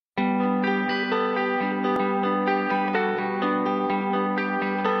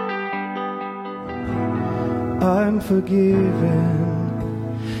I'm forgiven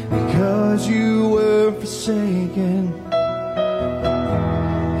because you were forsaken,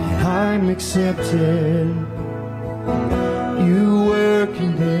 and I'm accepted. You were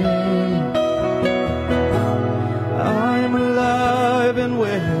condemned. I'm alive and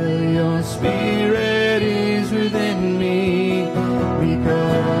well. Your spirit is within me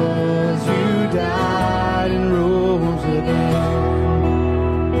because you died and rose again.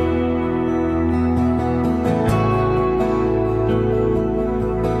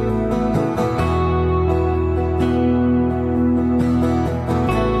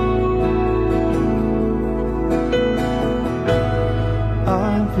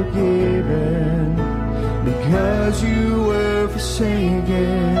 Forgiven because you were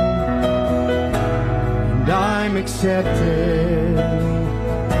forsaken, and I'm accepted.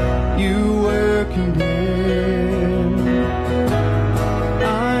 You were condemned.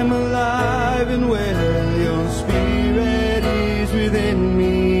 I'm alive and well. Your spirit is within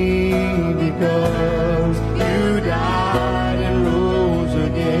me because you died and rose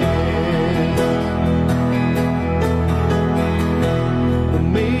again.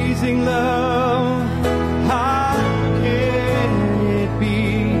 Amazing love, how can it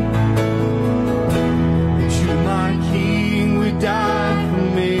be that you, my King, would die for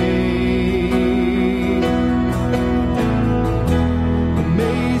me?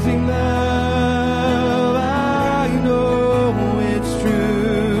 Amazing love, I know it's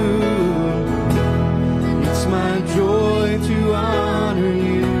true. It's my joy to honor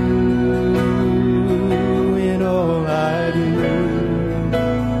you in all I do.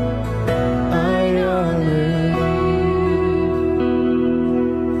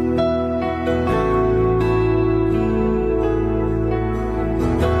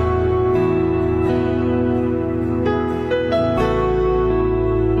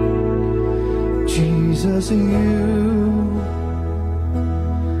 Jesus, you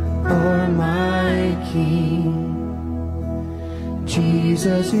are my King.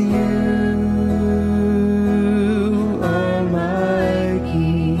 Jesus, you are my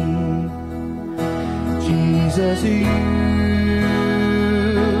King. Jesus, you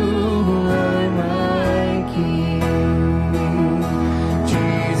are my King.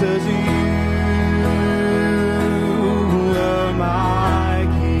 Jesus, you are my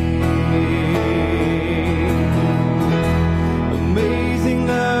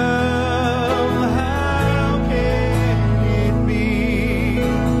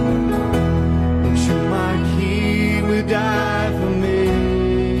die for me.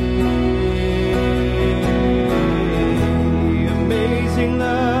 Amazing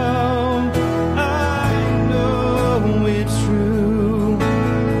love, I know it's true.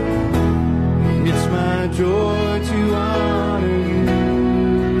 It's my joy to honor you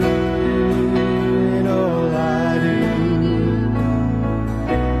in all I do.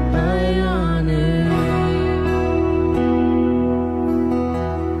 I honor you.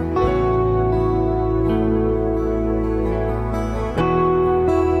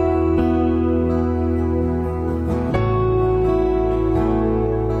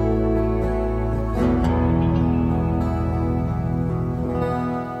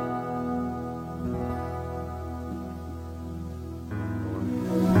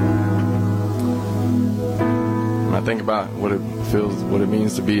 I think about what it feels, what it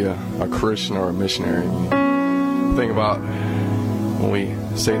means to be a Christian or a missionary. Think about when we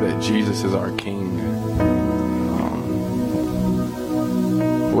say that Jesus is our King.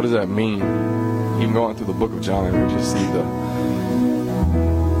 What does that mean? Even going through the book of John, we just see the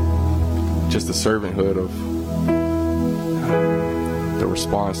servanthood of the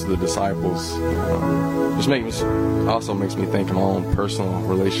response to the disciples. Also makes me think of my own personal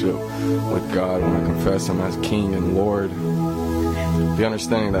relationship with God when I confess Him as King and Lord. The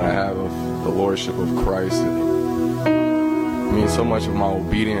understanding that I have of the Lordship of Christ, it means so much of my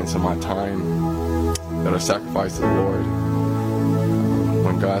obedience and my time that I sacrifice to the Lord.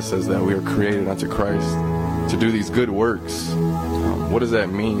 When God says that we are created unto Christ to do these good works, what does that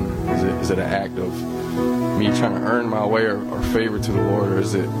mean? Is it an act of me trying to earn my way or favor to the Lord, or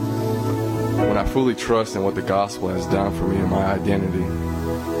is it when I fully trust in what the gospel has done for me and my identity?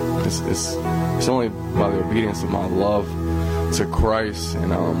 It's only by the obedience of my love to Christ.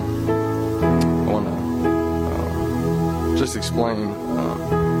 And I want to just explain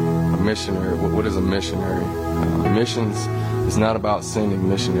a missionary. What is a missionary? Missions is not about sending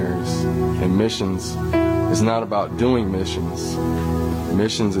missionaries, and missions is not about doing missions.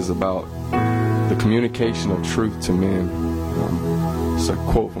 Missions is about the communication of truth to men. It's a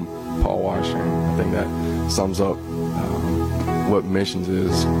quote from Paul Washer. I think that sums up what missions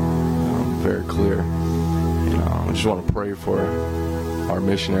is very clear. And I just want to pray for our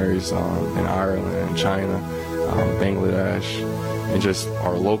missionaries in Ireland and China, Bangladesh, and just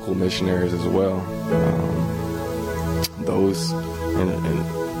our local missionaries as well. Those, and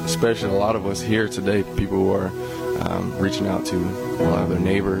especially a lot of us here today, people who are reaching out to a lot of their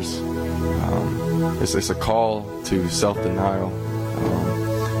neighbors. It's a call to self-denial.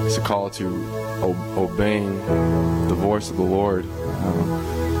 It's a call to obeying the voice of the Lord.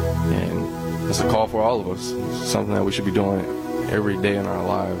 And it's a call for all of us. It's something that we should be doing every day in our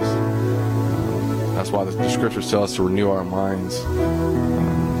lives. That's why the scriptures tell us to renew our minds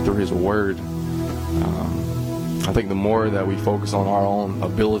through His Word. I think the more that we focus on our own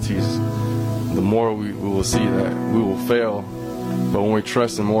abilities, the more we will see that we will fail. But when we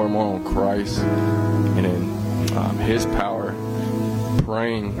trust more and more on Christ and in His power,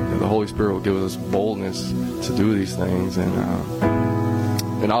 praying that the Holy Spirit will give us boldness to do these things.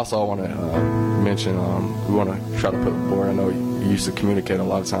 And also I want to mention, we want to try to put a board. I know you used to communicate a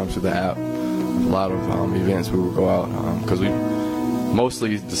lot of times through the app. A lot of events we would go out, because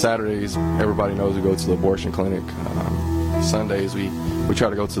mostly the Saturdays, everybody knows we go to the abortion clinic. Sundays we try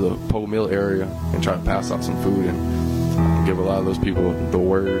to go to the Poe Mill area and try to pass out some food and give a lot of those people the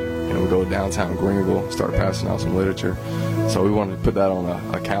word. And we go downtown Greenville, start passing out some literature. So we wanted to put that on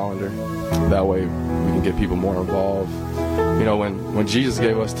a calendar. That way we can get people more involved. You know, when Jesus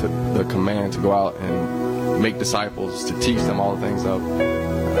gave us the command to go out and make disciples, to teach them all the things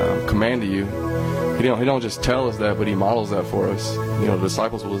I've commanded you, He don't just tell us that, but He models that for us. You know, the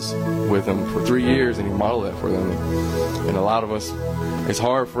disciples was with Him for 3 years, and He modeled that for them. And a lot of us, it's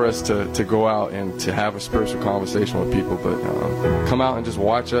hard for us to go out and to have a spiritual conversation with people, but come out and just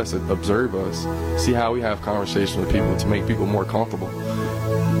watch us, observe us, see how we have conversation with people to make people more comfortable.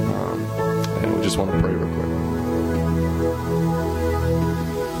 And we just want to pray real quick.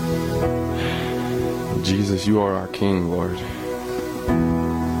 Jesus, You are our King, Lord.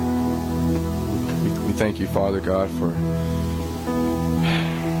 We thank You, Father God, for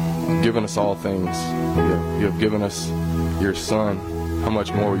giving us all things. You have given us Your Son. How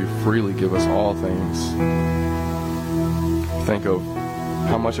much more will You freely give us all things? Think of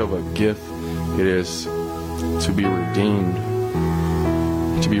how much of a gift it is to be redeemed,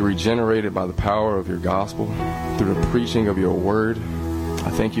 to be regenerated by the power of Your gospel, through the preaching of Your word.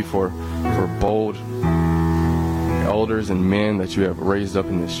 I thank You for bold elders and men that You have raised up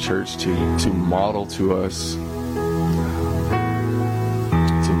in this church to model to us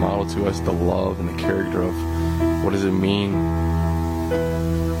the love and the character of what does it mean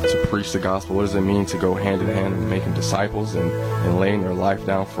to preach the gospel, what does it mean to go hand in hand and making disciples and laying their life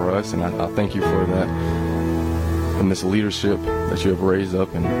down for us. And I thank You for that and this leadership that You have raised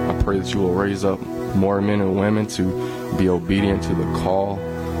up, and I pray that You will raise up more men and women to be obedient to the call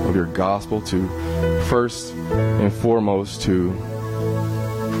of Your gospel, to first and foremost to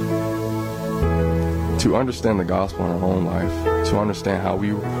understand the gospel in our own life, to understand how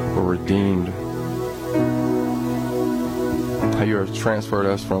we were redeemed, how You have transferred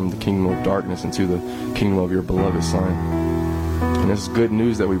us from the kingdom of darkness into the kingdom of Your beloved Son. And this is good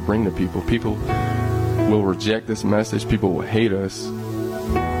news that we bring to people. People will reject this message. People will hate us.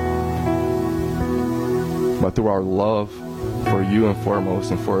 But through our love for You and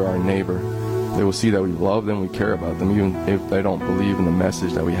foremost and for our neighbor, they will see that we love them, we care about them. Even if they don't believe in the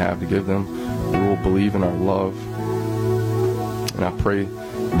message that we have to give them, they will believe in our love. And I pray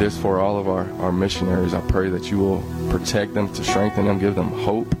this for all of our missionaries. I pray that You will protect them, to strengthen them, give them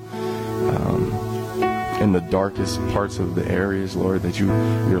hope in the darkest parts of the areas, Lord, that Your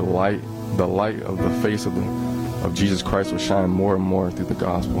light, the light of the face of Jesus Christ will shine more and more through the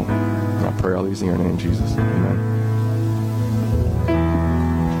gospel. And I pray all these in Your name, Jesus. Amen.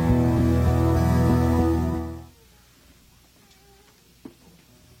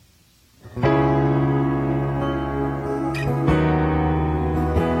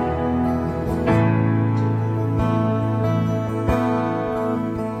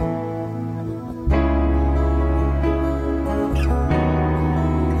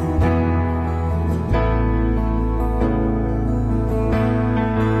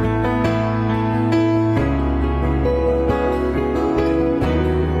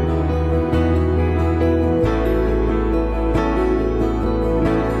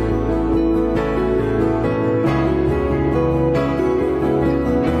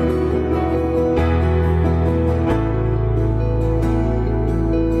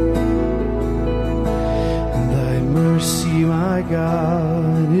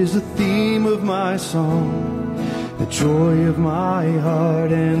 God is the theme of my song. the joy of my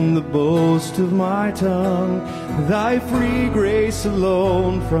heart and the boast of my tongue. Thy free grace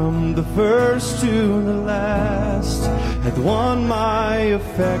alone, from the first to the last, hath won my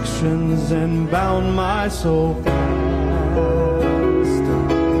affections and bound my soul fast.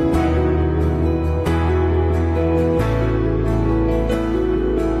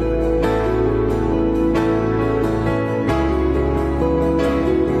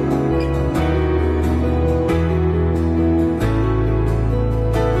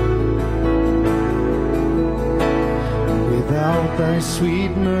 Thy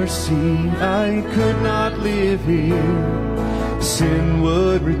sweet mercy, I could not live here. Sin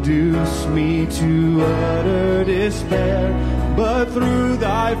would reduce me to utter despair. But through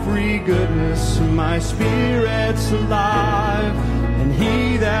thy free goodness, my spirit's alive. And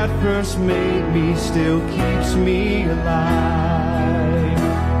he that first made me still keeps me alive.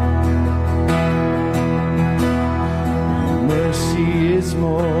 Mercy is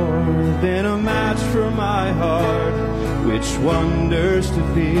more than a match for my heart, which wonders to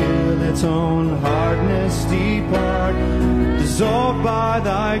feel its own hardness depart. Dissolved by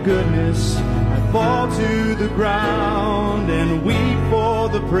thy goodness, I fall to the ground and weep for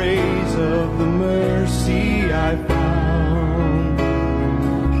the praise of the mercy I found.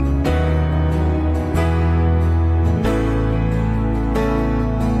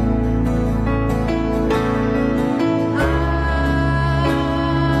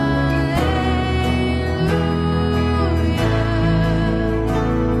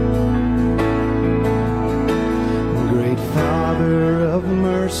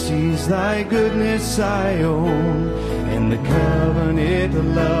 Thy goodness I own, and the covenant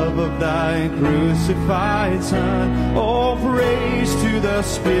love of thy crucified Son. All praise to the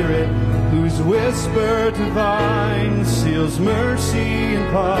Spirit, whose whisper divine seals mercy and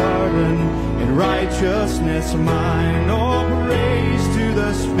pardon and righteousness mine. All praise to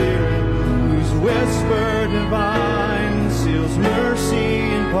the Spirit, whose whisper divine seals mercy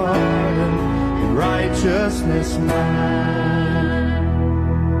and pardon and righteousness mine.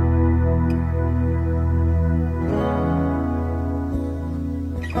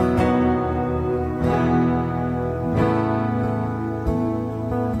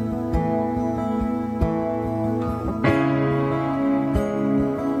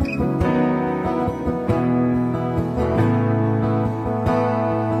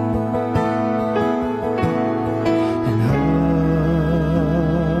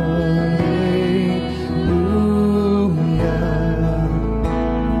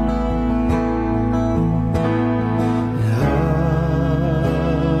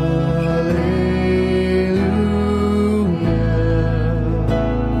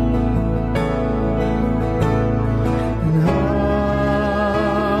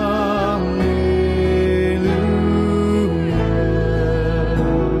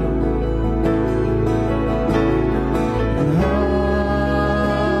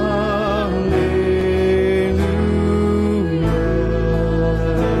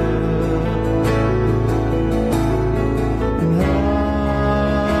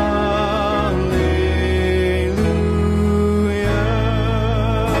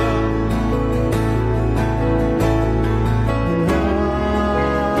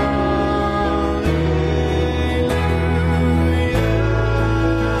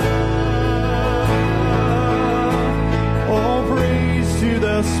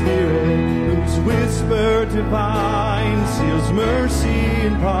 Divine seals mercy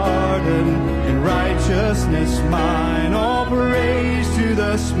and pardon and righteousness mine. All praise to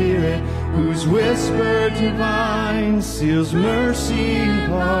the Spirit, whose whisper divine seals mercy and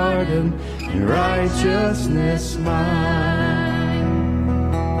pardon and righteousness mine.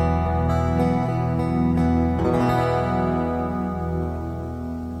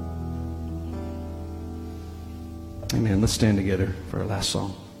 Amen. Let's stand together for our last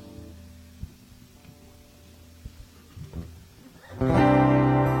song.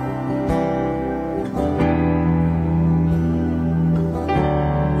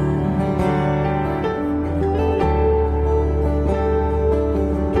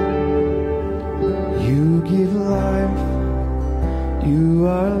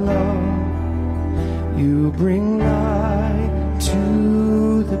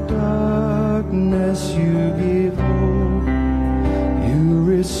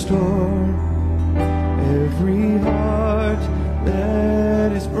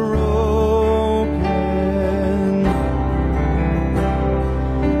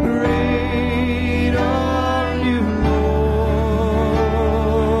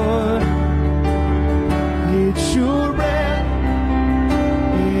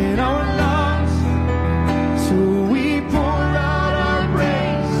 So we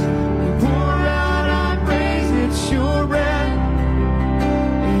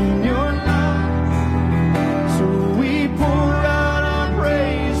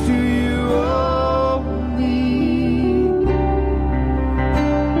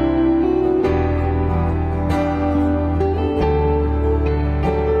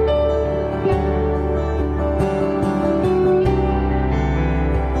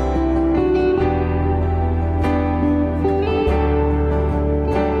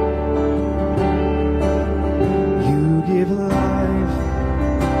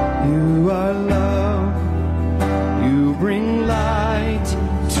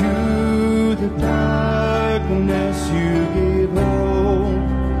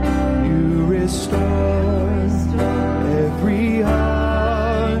restore every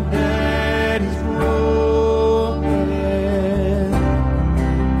heart that is broken.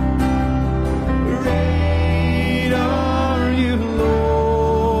 Great are you, Lord.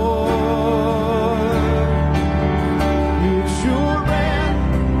 It's your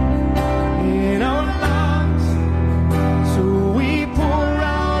breath in our lungs, so we pour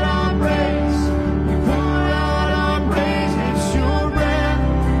out our praise. We pour out our praise. It's your breath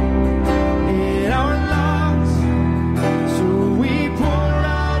in our lungs, so we pour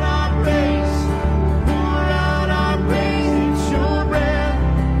out our praise. Pour out our praise. It's your breath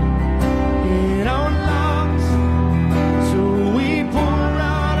in our lungs, so we pour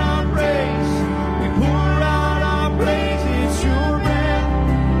out our praise. We pour out our praise. It's your breath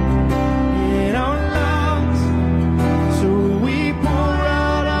in our lungs, so we pour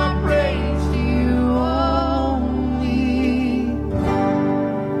out our praise to you only.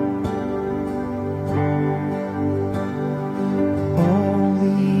 All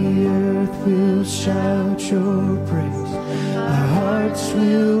the earth will shout your praise. Our hearts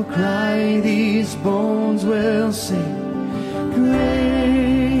will cry, these bones will sing.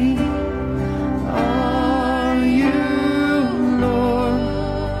 Great are you, Lord.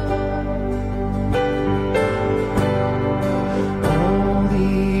 All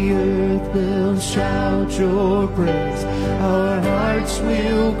the earth will shout your praise. Our hearts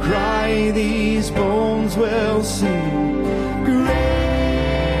will cry, these bones will sing. Great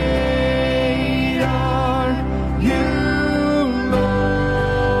are you, Lord.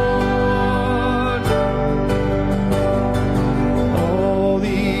 All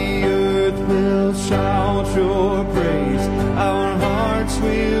the earth will shout your praise. Our hearts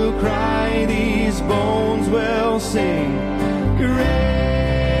will cry, these bones will sing. Great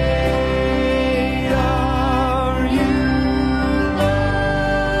are you, Lord.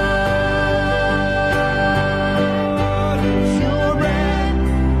 It's your breath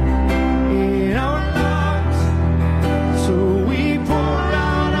in our lungs, so we pour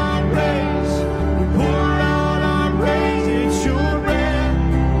out our praise. We pour out our praise. It's your breath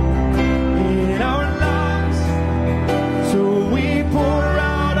in our lungs, so we pour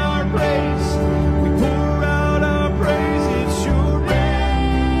out our praise. We pour out our praise. It's your breath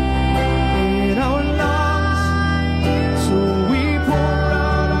in our lungs, so we pour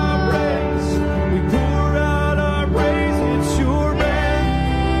out our praise. We pour out our praise. It's your breath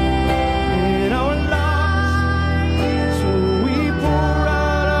in our lungs, so we pour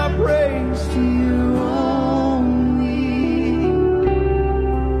out our praise to you only.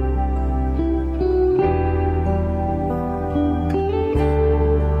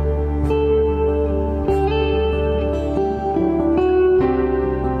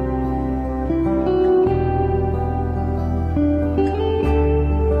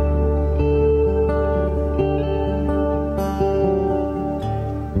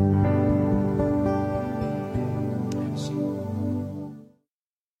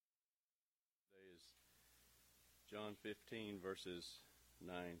 Today is John 15, verses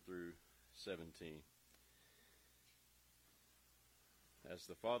 9 through 17. As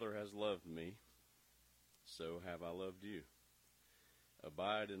the Father has loved me, so have I loved you.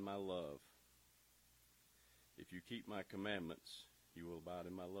 Abide in my love. If you keep my commandments, you will abide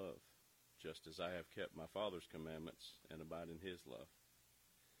in my love, just as I have kept my Father's commandments and abide in his love.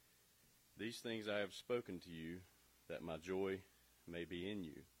 These things I have spoken to you, that my joy may be in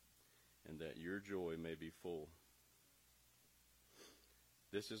you, and that your joy may be full.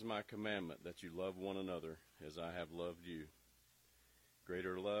 This is my commandment, that you love one another as I have loved you.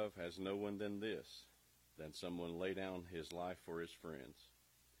 Greater love has no one than this, than someone lay down his life for his friends.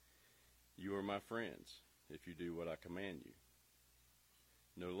 You are my friends, if you do what I command you.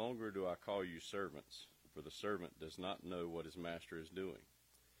 No longer do I call you servants, for the servant does not know what his master is doing.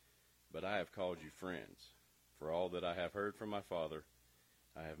 But I have called you friends, for all that I have heard from my Father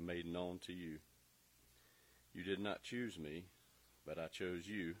I have made known to you. You did not choose me, but I chose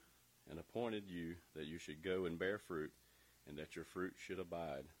you, and appointed you that you should go and bear fruit, and that your fruit should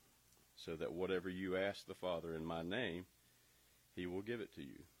abide, so that whatever you ask the Father in my name, he will give it to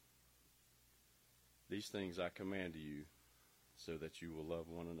you. These things I command to you, so that you will love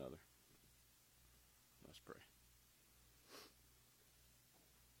one another. Let's pray.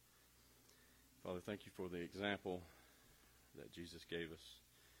 Father, thank you for the example that Jesus gave us,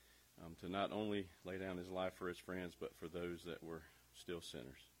 to not only lay down his life for his friends, but for those that were still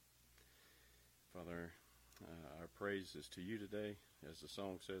sinners. Father, our praise is to you today. As the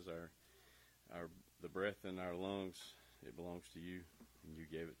song says, the breath in our lungs, it belongs to you, and you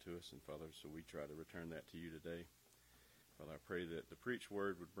gave it to us. And Father, so we try to return that to you today. Father, I pray that the preached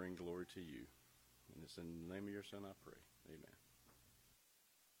word would bring glory to you. And it's in the name of your Son I pray. Amen.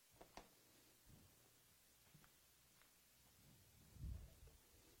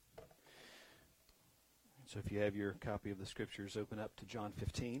 So if you have your copy of the Scriptures, open up to John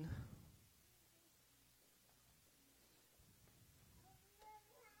 15.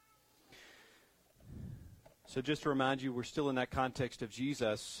 So just to remind you, we're still in that context of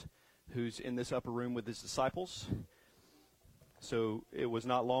Jesus, who's in this upper room with his disciples. So it was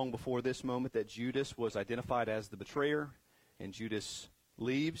not long before this moment that Judas was identified as the betrayer, and Judas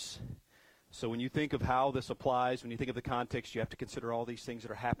leaves. So when you think of how this applies, when you think of the context, you have to consider all these things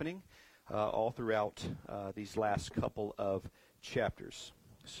that are happening all throughout these last couple of chapters.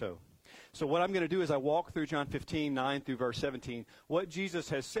 So what I'm going to do is I walk through John 15, 9 through verse 17. What Jesus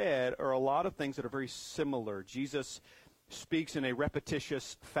has said are a lot of things that are very similar. Jesus speaks in a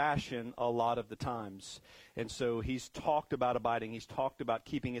repetitious fashion a lot of the times. And so he's talked about abiding. He's talked about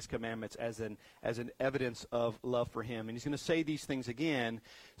keeping his commandments as an evidence of love for him. And he's going to say these things again.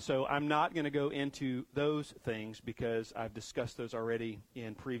 So I'm not going to go into those things because I've discussed those already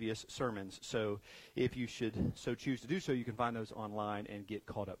in previous sermons. So if you should so choose to do so, you can find those online and get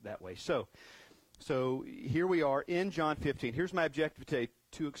caught up that way. So here we are in John 15. Here's my objective today,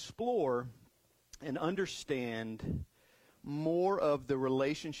 to explore and understand more of the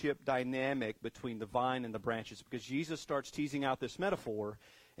relationship dynamic between the vine and the branches, because Jesus starts teasing out this metaphor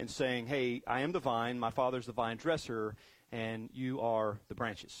and saying, hey, I am the vine, my Father's the vine dresser, and you are the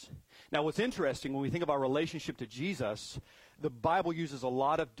branches. Now, what's interesting, when we think of our relationship to Jesus, the Bible uses a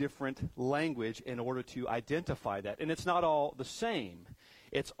lot of different language in order to identify that, and it's not all the same.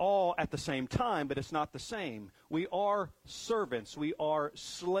 It's all at the same time, but it's not the same. We are servants. We are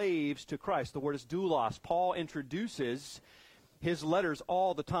slaves to Christ. The word is doulos. Paul introduces his letters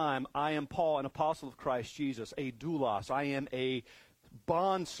all the time. I am Paul, an apostle of Christ Jesus, a doulos. I am a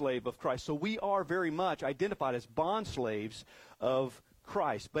bond slave of Christ. So we are very much identified as bond slaves of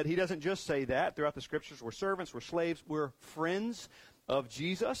Christ. But he doesn't just say that. Throughout the Scriptures, we're servants, we're slaves, we're friends of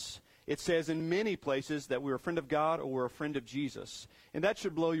Jesus. It says in many places that we're a friend of God or we're a friend of Jesus. And that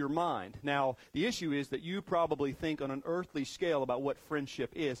should blow your mind. Now, the issue is that you probably think on an earthly scale about what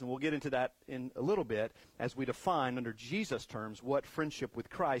friendship is. And we'll get into that in a little bit as we define under Jesus' terms what friendship with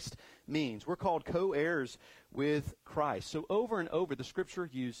Christ means. We're called co-heirs with Christ. So over and over, the Scripture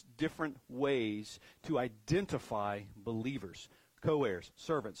used different ways to identify believers. Co-heirs,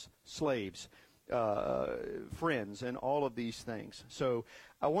 servants, slaves, friends, and all of these things. So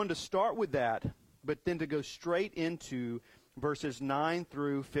I wanted to start with that, but then to go straight into verses 9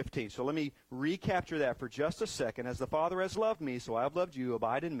 through 15. So let me recapture that for just a second. As the Father has loved me, so I have loved you.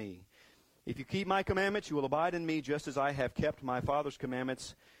 Abide in me. If you keep my commandments, you will abide in me, just as I have kept my Father's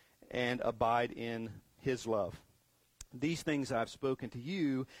commandments and abide in his love. These things I've spoken to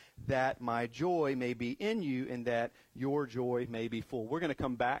you, that my joy may be in you and that your joy may be full. We're going to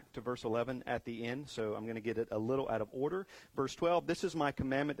come back to verse 11 at the end, so I'm going to get it a little out of order. Verse 12, this is my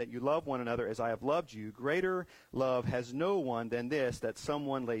commandment, that you love one another as I have loved you. Greater love has no one than this, that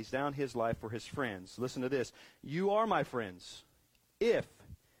someone lays down his life for his friends. Listen to this. You are my friends, if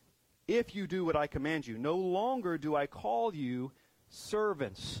you do what I command you. No longer do I call you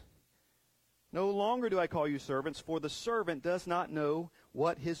servants. No longer do I call you servants, for the servant does not know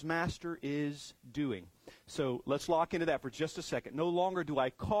what his master is doing. So let's lock into that for just a second. No longer do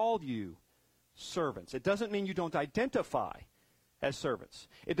I call you servants. It doesn't mean you don't identify as servants.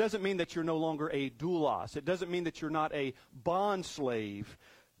 It doesn't mean that you're no longer a doulos. It doesn't mean that you're not a bond slave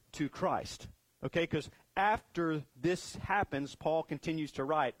to Christ. Okay, because after this happens, Paul continues to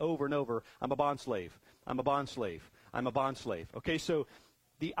write over and over, I'm a bond slave. I'm a bond slave. I'm a bond slave. Okay, so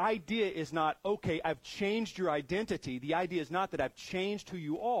the idea is not, okay, I've changed your identity. The idea is not that I've changed who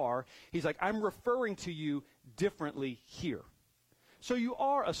you are. He's like, I'm referring to you differently here. So you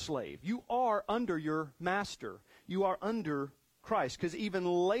are a slave. You are under your master. You are under Christ. Because even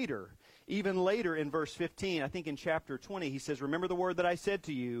later in verse 15, I think in chapter 20, he says, remember the word that I said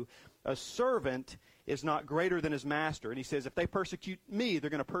to you, a servant is not greater than his master. And he says, if they persecute me,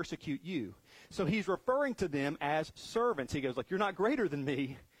 they're going to persecute you. So he's referring to them as servants. He goes, look, you're not greater than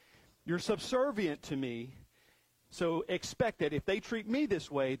me. You're subservient to me. So expect that if they treat me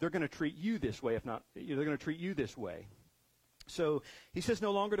this way, they're going to treat you this way. If not, they're going to treat you this way. So he says,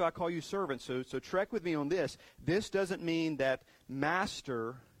 no longer do I call you servants. So trek with me on this. This doesn't mean that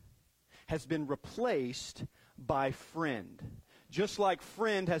master has been replaced by friend. Just like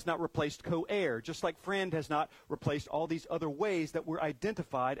friend has not replaced co-heir. Just like friend has not replaced all these other ways that we're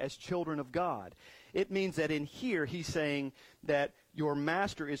identified as children of God. It means that in here he's saying that your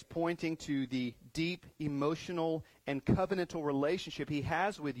master is pointing to the deep emotional and covenantal relationship he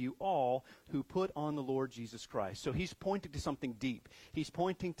has with you all who put on the Lord Jesus Christ. So he's pointing to something deep. He's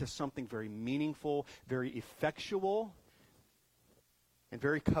pointing to something very meaningful, very effectual, and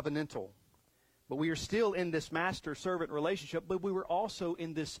very covenantal. But we are still in this master-servant relationship, but we were also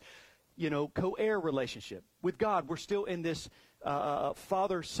in this, co-heir relationship. With God, we're still in this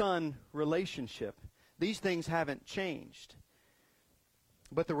father-son relationship. These things haven't changed.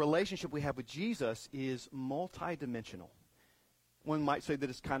 But the relationship we have with Jesus is multidimensional. One might say that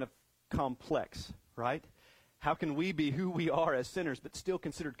it's kind of complex, right? How can we be who we are as sinners but still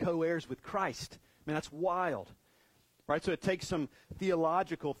considered co-heirs with Christ? I mean, that's wild, right? So it takes some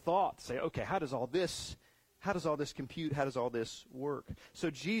theological thought to say, okay, how does all this compute? How does all this work? So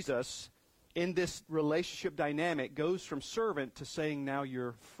Jesus, in this relationship dynamic, goes from servant to saying, now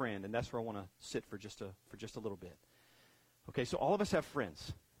you're friend. And that's where I want to sit for just a little bit. Okay, so all of us have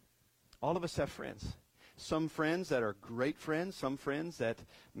friends. All of us have friends. Some friends that are great friends, some friends that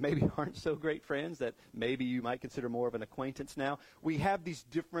maybe aren't so great friends, that maybe you might consider more of an acquaintance now. We have these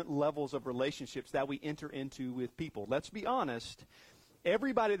different levels of relationships that we enter into with people. Let's be honest,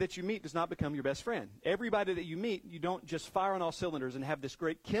 everybody that you meet does not become your best friend. Everybody that you meet, you don't just fire on all cylinders and have this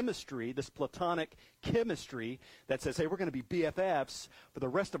great chemistry, this platonic chemistry that says, hey, we're going to be BFFs for the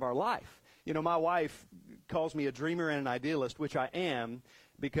rest of our life. My wife calls me a dreamer and an idealist, which I am,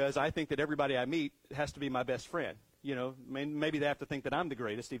 because I think that everybody I meet has to be my best friend. Maybe they have to think that I'm the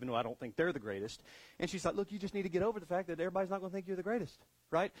greatest, even though I don't think they're the greatest. And she's like, look, you just need to get over the fact that everybody's not going to think you're the greatest,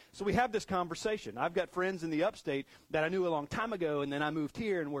 right? So we have this conversation. I've got friends in the upstate that I knew a long time ago, and then I moved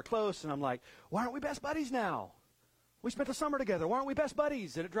here, and we're close, and I'm like, why aren't we best buddies now? We spent the summer together. Why aren't we best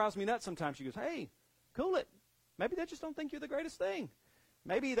buddies? And it drives me nuts sometimes. She goes, hey, cool it. Maybe they just don't think you're the greatest thing.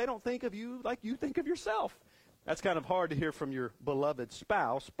 Maybe they don't think of you like you think of yourself. That's kind of hard to hear from your beloved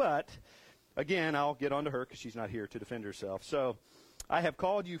spouse, but again, I'll get on to her because she's not here to defend herself. So, I have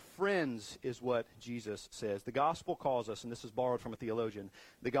called you friends is what Jesus says. The gospel calls us, and this is borrowed from a theologian,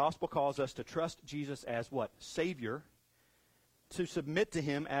 the gospel calls us to trust Jesus as what? Savior. To submit to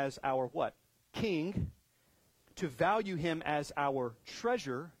him as our what? King. To value him as our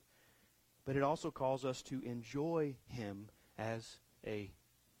treasure. But it also calls us to enjoy him as a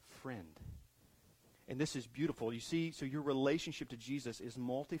friend. And this is beautiful. You see, so your relationship to Jesus is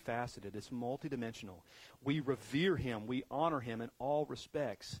multifaceted. It's multidimensional. We revere him. We honor him in all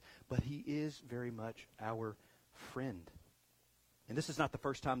respects. But he is very much our friend. And this is not the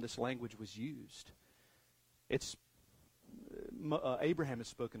first time this language was used. It's Abraham is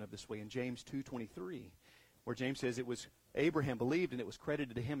spoken of this way in James 2:23, where James says it was Abraham believed and it was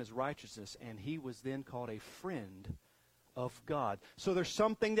credited to him as righteousness, and he was then called a friend of God. So there's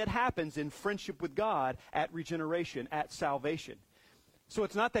something that happens in friendship with God at regeneration, at salvation. So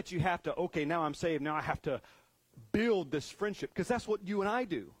it's not that you have to, okay, now I'm saved, now I have to build this friendship, because that's what you and I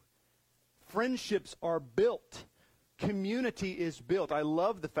do. Friendships are built. Community is built. I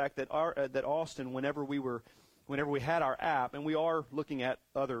love the fact that that Austin, whenever we had our app, and we are looking at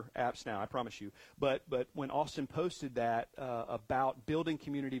other apps now, I promise you, but when Austin posted that about building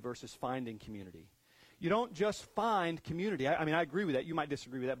community versus finding community. You don't just find community. I mean, I agree with that. You might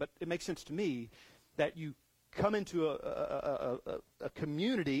disagree with that, but it makes sense to me that you come into a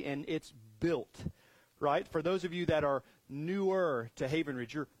community and it's built, right? For those of you that are newer to Haven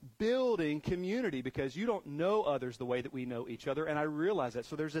Ridge, you're building community because you don't know others the way that we know each other, and I realize that.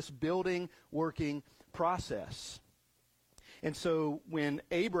 So there's this building, working process. And so when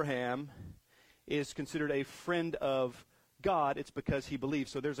Abraham is considered a friend of God, it's because he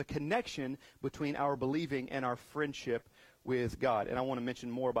believes. So there's a connection between our believing and our friendship with God. And I want to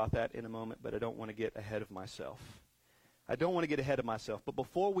mention more about that in a moment, but I don't want to get ahead of myself. But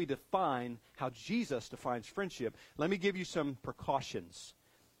before we define how Jesus defines friendship, let me give you some precautions.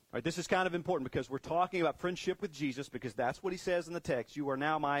 All right, this is kind of important because we're talking about friendship with Jesus, because that's what he says in the text. You are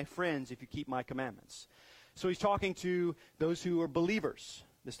now my friends if you keep my commandments. So he's talking to those who are believers.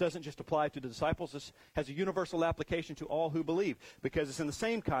 This doesn't just apply to the disciples. This has a universal application to all who believe, because it's in the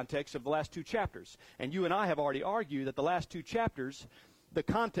same context of the last two chapters. And you and I have already argued that the last two chapters, the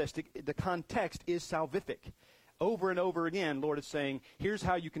context is salvific. Over and over again, Lord is saying, here's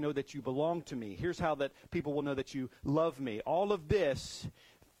how you can know that you belong to me. Here's how that people will know that you love me. All of this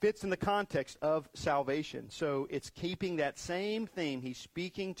fits in the context of salvation. So it's keeping that same theme. He's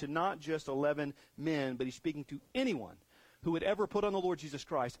speaking to not just 11 men, but he's speaking to anyone who would ever put on the Lord Jesus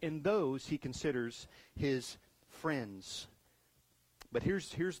Christ, and those he considers his friends. But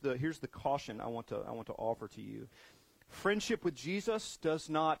here's the caution I want to offer to you. Friendship with Jesus does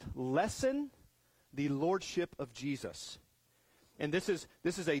not lessen the lordship of Jesus. And this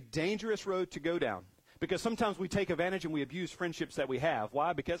is a dangerous road to go down, Because sometimes we take advantage and we abuse friendships that we have.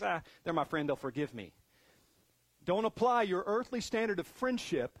 Why? Because, they're my friend, they'll forgive me. Don't apply your earthly standard of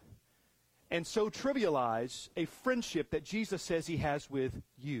friendship and so trivialize a friendship that Jesus says he has with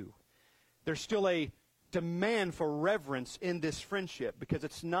you. There's still a demand for reverence in this friendship because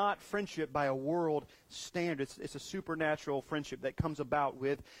it's not friendship by a world standard. It's a supernatural friendship that comes about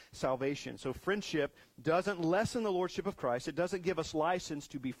with salvation. So friendship doesn't lessen the lordship of Christ. It doesn't give us license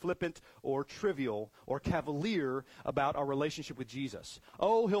to be flippant or trivial or cavalier about our relationship with Jesus.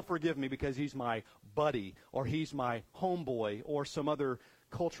 Oh, he'll forgive me because he's my buddy or he's my homeboy or some other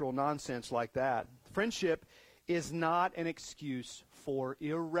cultural nonsense like that. Friendship is not an excuse for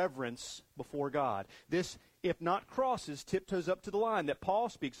irreverence before God. This, if not crosses, tiptoes up to the line that Paul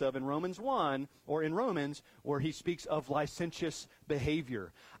speaks of in Romans 1, or in Romans, where he speaks of licentious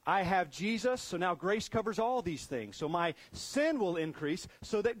behavior. I have Jesus, so now grace covers all these things. So my sin will increase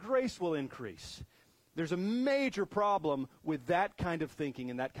so that grace will increase. There's a major problem with that kind of thinking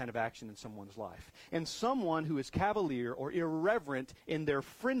and that kind of action in someone's life. And someone who is cavalier or irreverent in their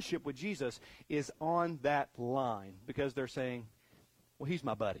friendship with Jesus is on that line because they're saying, well, he's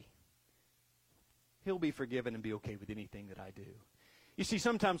my buddy. He'll be forgiven and be okay with anything that I do. You see,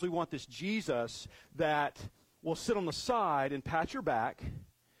 sometimes we want this Jesus that will sit on the side and pat your back,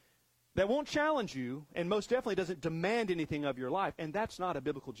 that won't challenge you, and most definitely doesn't demand anything of your life. And that's not a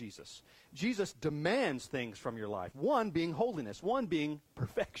biblical Jesus. Jesus demands things from your life. One being holiness. One being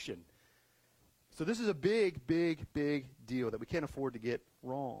perfection. So this is a big, big, big deal that we can't afford to get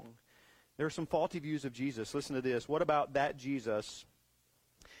wrong. There are some faulty views of Jesus. Listen to this. What about that Jesus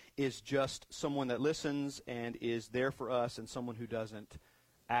is just someone that listens and is there for us and someone who doesn't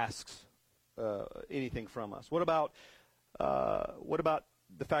ask anything from us? What about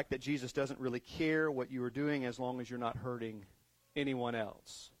the fact that Jesus doesn't really care what you are doing as long as you're not hurting anyone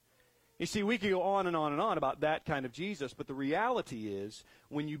else? You see, we could go on and on and on about that kind of Jesus, but the reality is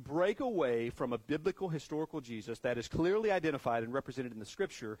when you break away from a biblical, historical Jesus that is clearly identified and represented in the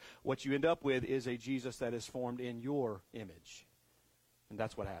Scripture, what you end up with is a Jesus that is formed in your image. And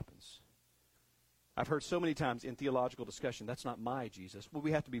that's what happens. I've heard so many times in theological discussion, that's not my Jesus. Well,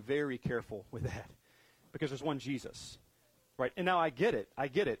 we have to be very careful with that because there's one Jesus. Right? And now I get it.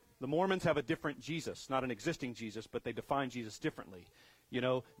 The Mormons have a different Jesus, not an existing Jesus, but they define Jesus differently. You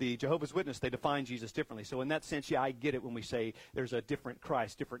know, the Jehovah's Witness, they define Jesus differently. So in that sense, yeah, I get it when we say there's a different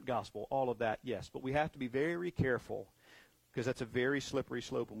Christ, different gospel, all of that, yes. But we have to be very careful because that's a very slippery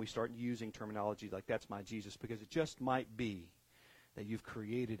slope when we start using terminology like that's my Jesus, because it just might be that you've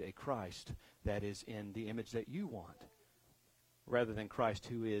created a Christ that is in the image that you want rather than Christ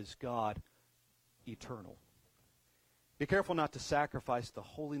who is God eternal. Be careful not to sacrifice the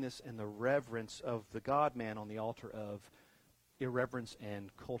holiness and the reverence of the God-man on the altar of irreverence and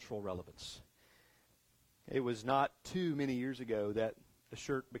cultural relevance. It was not too many years ago that a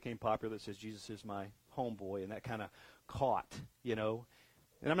shirt became popular that says, Jesus is my homeboy, and that kind of caught, you know.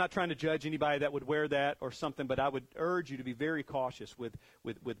 And I'm not trying to judge anybody that would wear that or something, but I would urge you to be very cautious with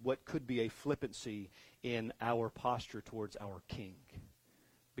what could be a flippancy in our posture towards our King.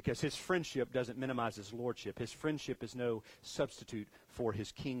 Because his friendship doesn't minimize his lordship. His friendship is no substitute for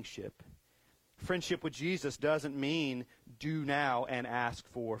his kingship. Friendship with Jesus doesn't mean do now and ask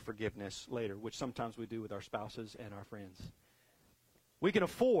for forgiveness later, which sometimes we do with our spouses and our friends. We can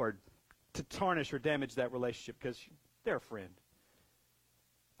afford to tarnish or damage that relationship because they're a friend.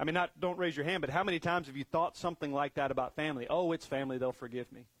 I mean, don't raise your hand, but how many times have you thought something like that about family? Oh, it's family, they'll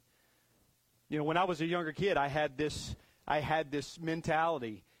forgive me. You know, when I was a younger kid, I had this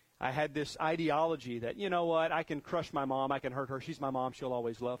mentality. I had this ideology that, you know what, I can crush my mom, I can hurt her. She's my mom, she'll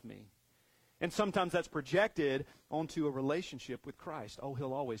always love me. And sometimes that's projected onto a relationship with Christ. Oh,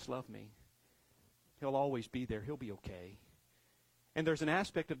 he'll always love me. He'll always be there. He'll be okay. And there's an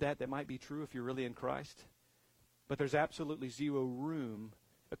aspect of that might be true if you're really in Christ. But there's absolutely zero room,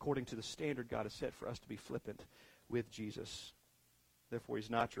 according to the standard God has set, for us to be flippant with Jesus. Therefore, he's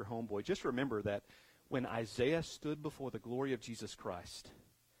not your homeboy. Just remember that when Isaiah stood before the glory of Jesus Christ,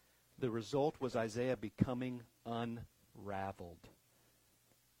 the result was Isaiah becoming unraveled.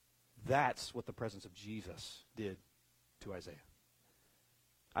 That's what the presence of Jesus did to Isaiah.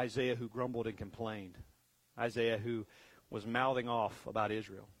 Isaiah who grumbled and complained. Isaiah who was mouthing off about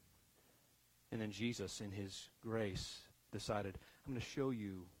Israel. And then Jesus, in his grace, decided, I'm going to show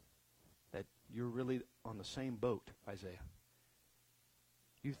you that you're really on the same boat, Isaiah.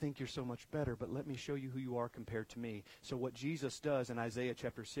 You think you're so much better, but let me show you who you are compared to me. So what Jesus does in Isaiah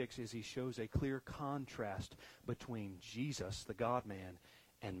chapter 6 is he shows a clear contrast between Jesus, the God-man,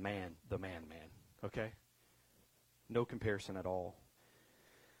 and man, the man-man. Okay? No comparison at all.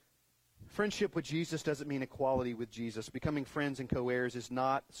 Friendship with Jesus doesn't mean equality with Jesus. Becoming friends and co-heirs does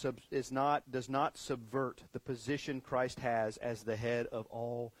not subvert the position Christ has as the head of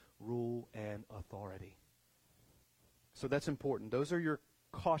all rule and authority. So that's important. Those are your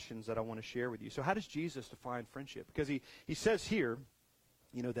cautions that I want to share with you. So how does Jesus define friendship? Because he says here,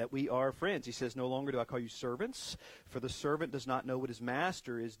 that we are friends. He says, no longer do I call you servants, for the servant does not know what his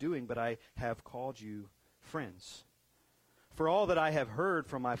master is doing, but I have called you friends. For all that I have heard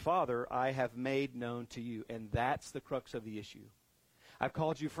from my Father, I have made known to you. And that's the crux of the issue. I've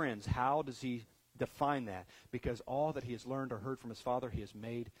called you friends. How does he define that? Because all that he has learned or heard from his Father, he has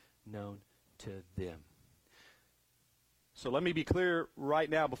made known to them. So let me be clear right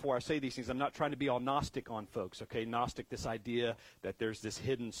now before I say these things. I'm not trying to be all Gnostic on folks, okay? Gnostic, this idea that there's this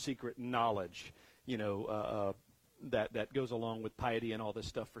hidden secret knowledge, that goes along with piety and all this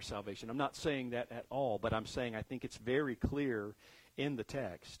stuff for salvation. I'm not saying that at all, but I'm saying I think it's very clear in the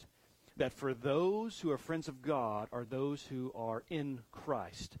text that for those who are friends of God are those who are in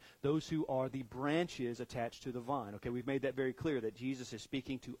Christ, those who are the branches attached to the vine. Okay, we've made that very clear that Jesus is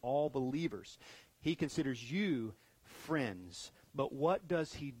speaking to all believers. He considers you friends. But what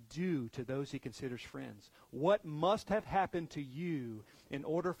does he do to those he considers friends? What must have happened to you in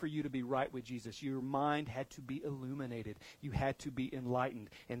order for you to be right with Jesus? Your mind had to be illuminated. You had to be enlightened.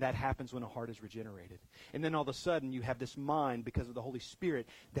 And that happens when a heart is regenerated. And then all of a sudden you have this mind, because of the Holy Spirit,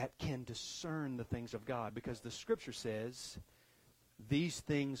 that can discern the things of God. Because the Scripture says these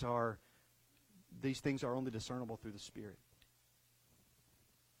things are only discernible through the Spirit.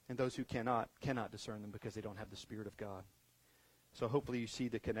 And those who cannot discern them because they don't have the Spirit of God. So hopefully you see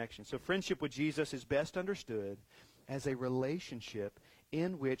the connection. So friendship with Jesus is best understood as a relationship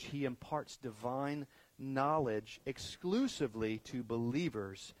in which he imparts divine knowledge exclusively to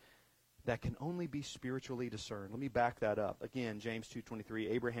believers that can only be spiritually discerned. Let me back that up. Again, James 2:23,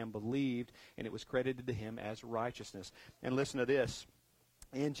 Abraham believed and it was credited to him as righteousness. And listen to this.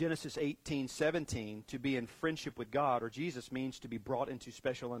 In Genesis 18:17, to be in friendship with God or Jesus means to be brought into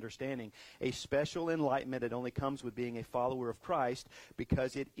special understanding, a special enlightenment that only comes with being a follower of Christ,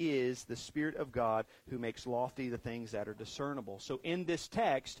 because it is the Spirit of God who makes lofty the things that are discernible. So in this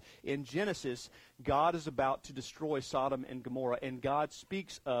text, in Genesis, God is about to destroy Sodom and Gomorrah, and God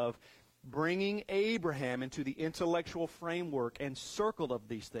speaks of bringing Abraham into the intellectual framework and circle of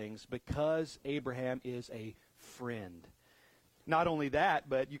these things because Abraham is a friend. Not only that,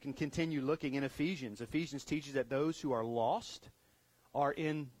 but you can continue looking in Ephesians. Ephesians teaches that those who are lost are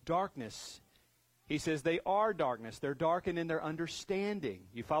in darkness. He says they are darkness. They're darkened in their understanding.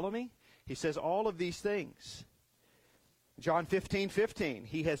 You follow me? He says all of these things. John 15:15,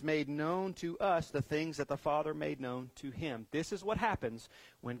 he has made known to us the things that the Father made known to him. This is what happens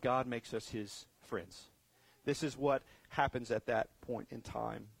when God makes us his friends. This is what happens at that point in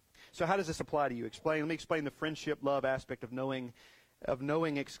time. So how does this apply to you? Let me explain the friendship, love aspect of knowing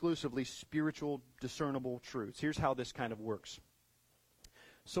exclusively spiritual, discernible truths. Here's how this kind of works.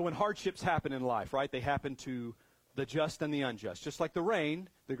 So when hardships happen in life, right, they happen to the just and the unjust. Just like the rain,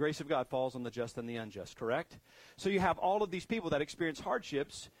 the grace of God falls on the just and the unjust, correct? So you have all of these people that experience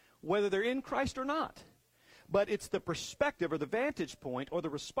hardships, whether they're in Christ or not. But it's the perspective or the vantage point or the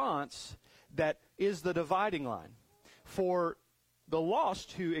response that is the dividing line. For the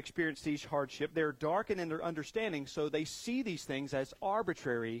lost who experience these hardship, they're darkened in their understanding, so they see these things as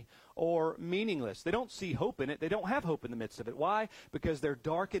arbitrary or meaningless. They don't see hope in it. They don't have hope in the midst of it. Why? Because they're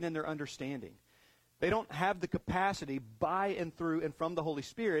darkened in their understanding. They don't have the capacity by and through and from the Holy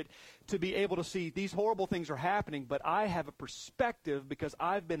Spirit to be able to see these horrible things are happening, but I have a perspective because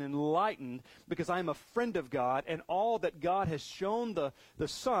I've been enlightened, because I'm a friend of God, and all that God has shown the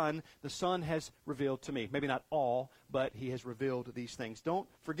Son has revealed to me. Maybe not all, but he has revealed these things. Don't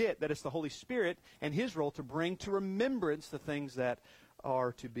forget that it's the Holy Spirit and his role to bring to remembrance the things that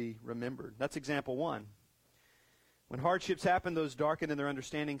are to be remembered. That's example one. When hardships happen, those darkened in their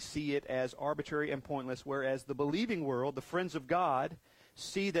understanding see it as arbitrary and pointless, whereas the believing world, the friends of God,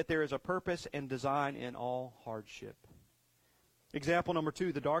 see that there is a purpose and design in all hardship. Example number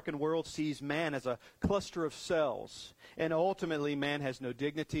two, the darkened world sees man as a cluster of cells, and ultimately man has no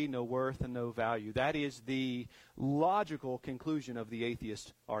dignity, no worth, and no value. That is the logical conclusion of the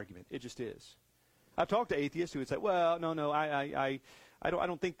atheist argument. It just is. I've talked to atheists who would say, well, no, I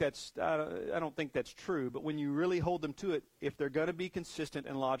don't think that's true. But when you really hold them to it, if they're going to be consistent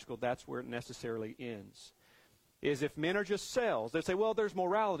and logical, that's where it necessarily ends. Is if men are just cells, they say, well, there's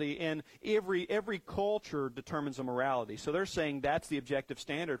morality, and every culture determines a morality. So they're saying that's the objective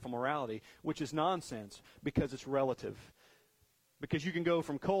standard for morality, which is nonsense because it's relative. Because you can go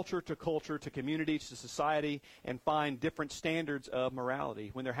from culture to community to society and find different standards of morality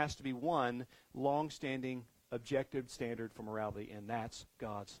when there has to be one long-standing objective standard for morality, and that's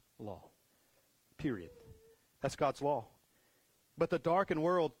God's law. Period. That's God's law. But the darkened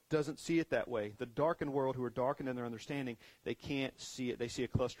world doesn't see it that way. The darkened world, who are darkened in their understanding, they can't see it. They see a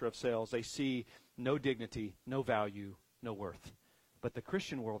cluster of cells. They see no dignity, no value, no worth. But the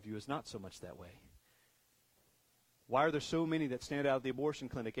Christian worldview is not so much that way. Why are there so many that stand out at the abortion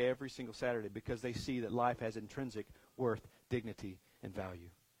clinic every single Saturday? Because they see that life has intrinsic worth, dignity, and value.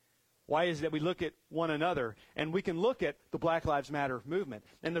 Why is it that we look at one another, and we can look at the Black Lives Matter movement,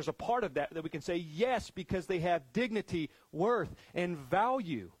 and there's a part of that we can say, yes, because they have dignity, worth, and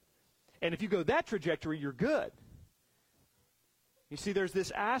value. And if you go that trajectory, you're good. You see, there's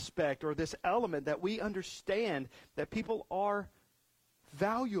this aspect or this element that we understand that people are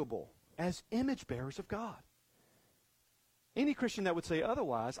valuable as image bearers of God. Any Christian that would say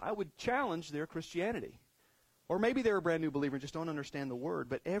otherwise, I would challenge their Christianity. Or maybe they're a brand new believer and just don't understand the word,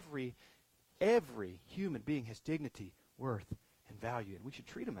 but every human being has dignity, worth, and value, and we should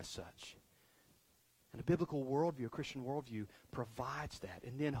treat them as such. And a biblical worldview, a Christian worldview, provides that.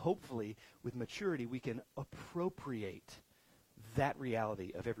 And then hopefully, with maturity, we can appropriate that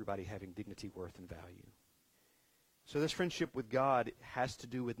reality of everybody having dignity, worth, and value. So this friendship with God has to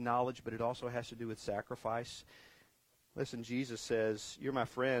do with knowledge, but it also has to do with sacrifice. Listen, Jesus says, you're my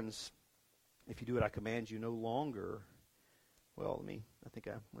friends if you do what I command you, no longer. Well, I think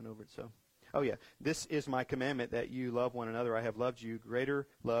I went over it, so. Oh, yeah. This is my commandment, that you love one another. I have loved you. Greater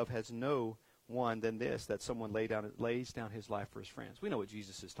love has no one than this, that someone lays down his life for his friends. We know what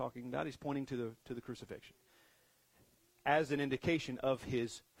Jesus is talking about. He's pointing to the crucifixion as an indication of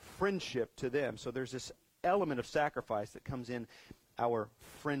his friendship to them. So there's this element of sacrifice that comes in our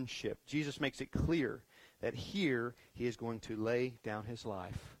friendship. Jesus makes it clear that here he is going to lay down his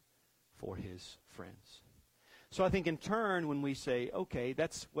life for his friends. So I think in turn, when we say, okay,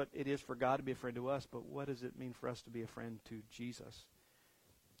 that's what it is for God to be a friend to us, but what does it mean for us to be a friend to Jesus?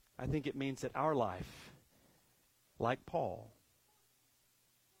 I think it means that our life, like Paul,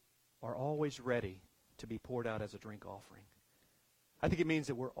 are always ready to be poured out as a drink offering. I think it means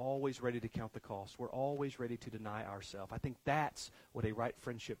that we're always ready to count the cost. We're always ready to deny ourselves. I think that's what a right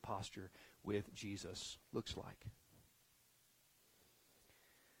friendship posture with Jesus looks like.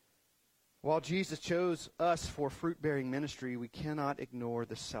 While Jesus chose us for fruit-bearing ministry, we cannot ignore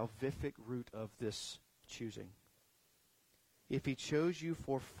the salvific root of this choosing. If he chose you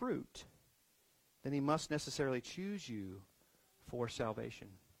for fruit, then he must necessarily choose you for salvation.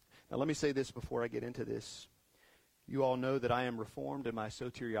 Now let me say this before I get into this. You all know that I am Reformed in my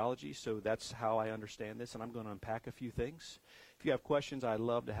soteriology, so that's how I understand this, and I'm going to unpack a few things. If you have questions, I'd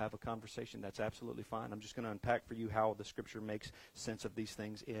love to have a conversation. That's absolutely fine. I'm just going to unpack for you how the Scripture makes sense of these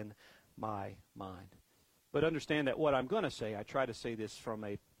things in my mind. But understand that what I'm going to say, I try to say this from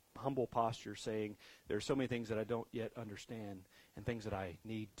a humble posture, saying there are so many things that I don't yet understand and things that I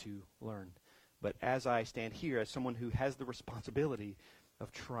need to learn. But as I stand here as someone who has the responsibility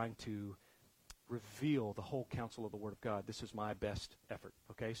of trying to reveal the whole counsel of the Word of God, this is my best effort.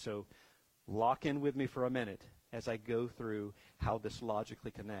 Okay, so lock in with me for a minute as I go through how this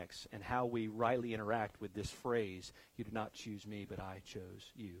logically connects and how we rightly interact with this phrase, you did not choose me, but I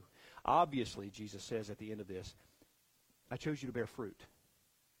chose you. Obviously, Jesus says at the end of this, I chose you to bear fruit.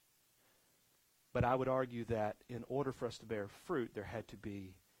 But I would argue that in order for us to bear fruit, there had to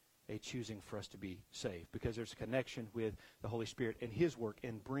be a choosing for us to be saved, because there's a connection with the Holy Spirit and his work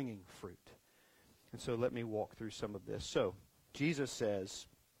in bringing fruit. And so let me walk through some of this. So Jesus says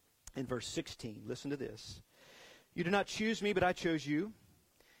in verse 16, listen to this. You did not choose me, but I chose you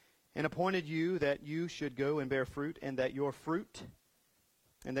and appointed you that you should go and bear fruit, and that your fruit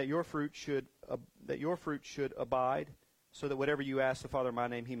should abide, so that whatever you ask the Father in my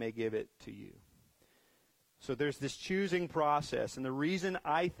name, he may give it to you. So there's this choosing process. And the reason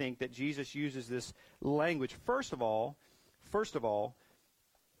I think that Jesus uses this language, first of all,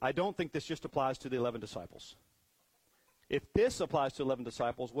 I don't think this just applies to the 11 disciples. If this applies to 11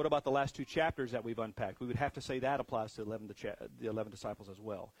 disciples, what about the last two chapters that we've unpacked? We would have to say that applies to the 11 disciples as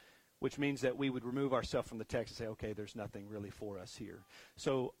well, which means that we would remove ourselves from the text and say, okay, there's nothing really for us here.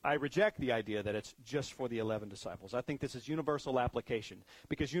 So I reject the idea that it's just for the 11 disciples. I think this is universal application,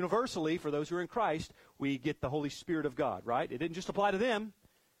 because universally, for those who are in Christ, we get the Holy Spirit of God, right? It didn't just apply to them.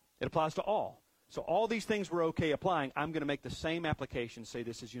 It applies to all. So all these things we're okay applying. I'm going to make the same application, say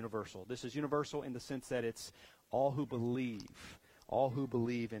this is universal. This is universal in the sense that it's all who believe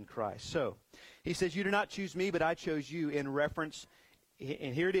in Christ. So he says, you did not choose me, but I chose you, in reference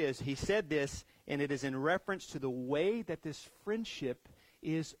And here it is. He said this, and it is in reference to the way that this friendship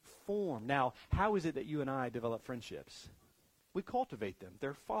is formed. Now, how is it that you and I develop friendships? We cultivate them.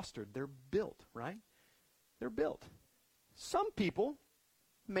 They're fostered. They're built, right? They're built. Some people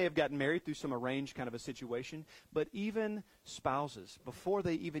may have gotten married through some arranged kind of a situation, but even spouses, before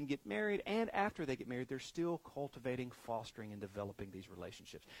they even get married and after they get married, they're still cultivating, fostering, and developing these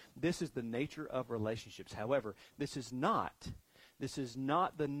relationships. This is the nature of relationships. However, this is not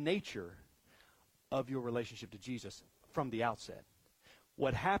the nature of your relationship to Jesus from the outset.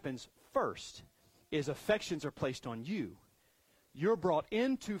 What happens first is affections are placed on you. You're brought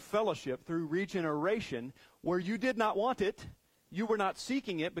into fellowship through regeneration where you did not want it. You were not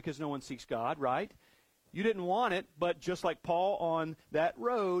seeking it because no one seeks God, right? You didn't want it, but just like Paul on that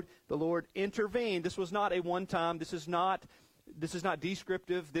road, the Lord intervened. This was not a one-time. This is not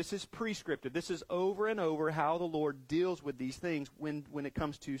descriptive. This is prescriptive. This is over and over how the Lord deals with these things when it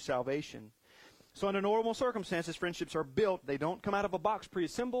comes to salvation. So under normal circumstances, friendships are built. They don't come out of a box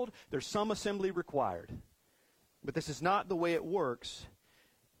pre-assembled. There's some assembly required. But this is not the way it works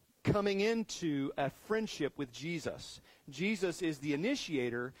coming into a friendship with Jesus. Jesus is the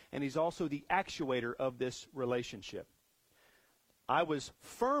initiator, and he's also the actuator of this relationship. I was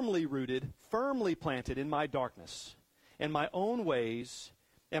firmly rooted, firmly planted in my darkness, in my own ways,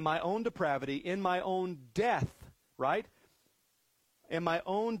 in my own depravity, in my own death, right? In my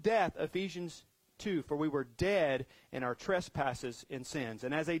own death, Ephesians 2, for we were dead in our trespasses and sins.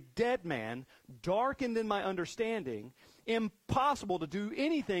 And as a dead man, darkened in my understanding, impossible to do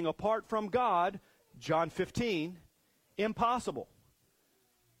anything apart from God, John 15, impossible.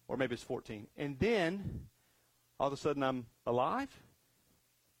 Or maybe it's 14. And then, all of a sudden, I'm alive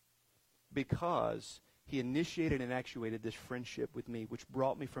because he initiated and actuated this friendship with me, which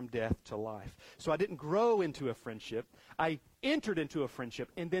brought me from death to life. So I didn't grow into a friendship. I entered into a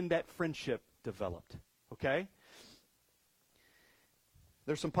friendship, and then that friendship developed. Okay?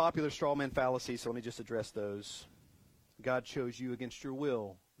 There's some popular straw man fallacies, so let me just address those. God chose you against your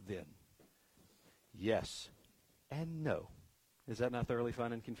will, then. Yes and no. Is that not thoroughly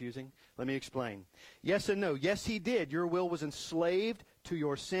fun and confusing? Let me explain. Yes and no. Yes, he did. Your will was enslaved to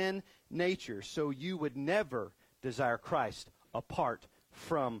your sin nature, so you would never desire Christ apart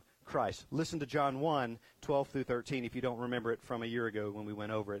from Christ. Listen to John 1, 12 through 13, if you don't remember it from a year ago when we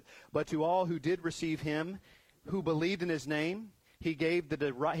went over it. But to all who did receive him, who believed in his name, he gave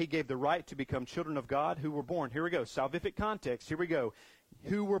the right to become children of God, who were born. Here we go. Salvific context. Here we go.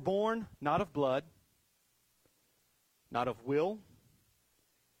 Who were born not of blood, not of will,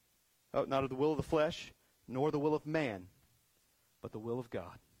 not of the will of the flesh, nor the will of man, but the will of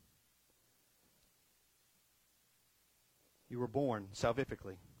God. You were born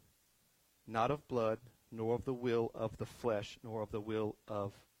salvifically, not of blood, nor of the will of the flesh, nor of the will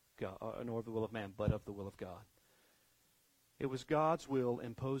of God, nor of the will of man, but of the will of God. It was God's will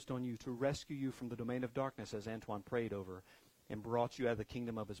imposed on you to rescue you from the domain of darkness, as Antoine prayed over, and brought you out of the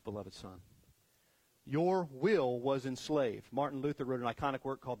kingdom of his beloved Son. Your will was enslaved. Martin Luther wrote an iconic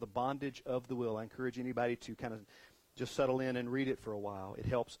work called The Bondage of the Will. I encourage anybody to kind of just settle in and read it for a while. It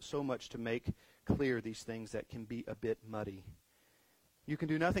helps so much to make clear these things that can be a bit muddy. You can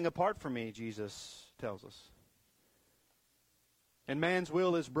do nothing apart from me, Jesus tells us. And man's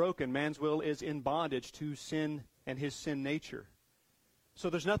will is broken. Man's will is in bondage to sin and his sin nature. So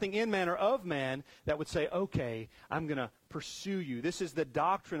there's nothing in man or of man that would say, okay, I'm going to pursue you. This is the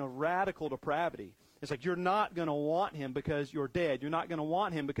doctrine of radical depravity. It's like you're not going to want him because you're dead. You're not going to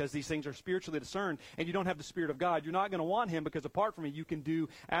want him because these things are spiritually discerned and you don't have the Spirit of God. You're not going to want him because apart from him you can do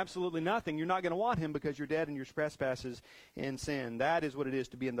absolutely nothing. You're not going to want him because you're dead in your trespasses and sin. That is what it is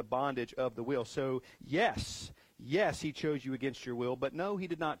to be in the bondage of the will. So yes, he chose you against your will, but no, he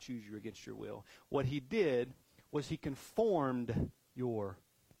did not choose you against your will. What he did was he conformed your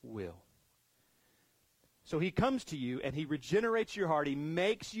will. So he comes to you and he regenerates your heart. He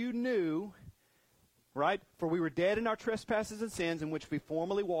makes you new. Right? For we were dead in our trespasses and sins in which we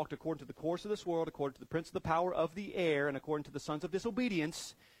formerly walked according to the course of this world, according to the prince of the power of the air, and according to the sons of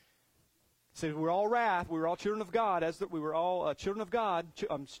disobedience. So we were all wrath. We were all children of God. We were all children of God,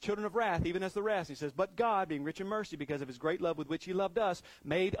 children of wrath, even as the rest. He says, but God, being rich in mercy, because of his great love with which he loved us,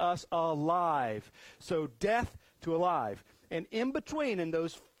 made us alive. So death to alive. And in between, in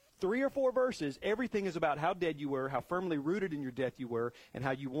those 3 or 4 verses, everything is about how dead you were, how firmly rooted in your death you were, and how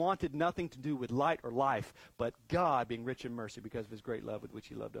you wanted nothing to do with light or life. But God, being rich in mercy, because of his great love with which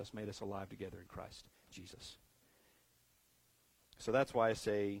he loved us, made us alive together in Christ Jesus. So that's why I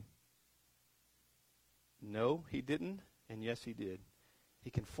say, no, he didn't, and yes, he did. He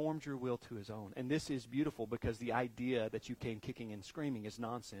conformed your will to his own. And this is beautiful because the idea that you came kicking and screaming is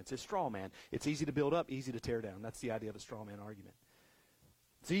nonsense. It's straw man. It's easy to build up, easy to tear down. That's the idea of a straw man argument.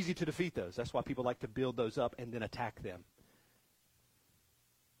 It's easy to defeat those. That's why people like to build those up and then attack them.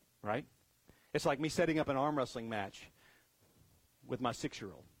 Right? It's like me setting up an arm wrestling match with my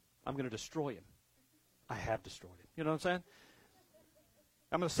 6-year-old. I'm going to destroy him. I have destroyed him. You know what I'm saying?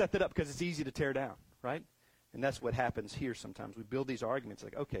 I'm going to set that up because it's easy to tear down, right? And that's what happens here sometimes. We build these arguments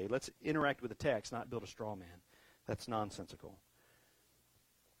like, okay, let's interact with the text, not build a straw man. That's nonsensical.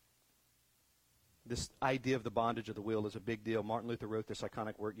 This idea of the bondage of the will is a big deal. Martin Luther wrote this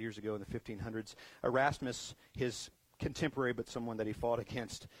iconic work years ago in the 1500s. Erasmus, his contemporary but someone that he fought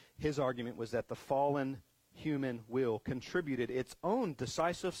against, his argument was that the fallen human will contributed its own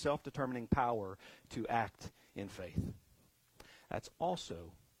decisive self-determining power to act in faith. That's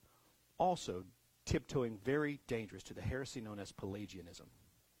also tiptoeing very dangerous to the heresy known as Pelagianism.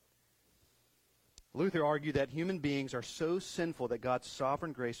 Luther argued that human beings are so sinful that God's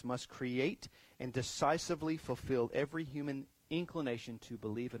sovereign grace must create and decisively fulfill every human inclination to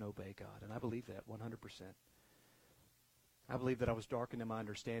believe and obey God. And I believe that 100%. I believe that I was darkened in my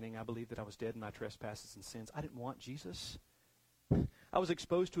understanding. I believe that I was dead in my trespasses and sins. I didn't want Jesus. I was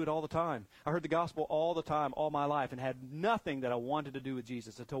exposed to it all the time. I heard the gospel all the time, all my life, and had nothing that I wanted to do with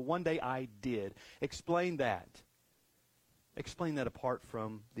Jesus until one day I did. Explain that. Explain that apart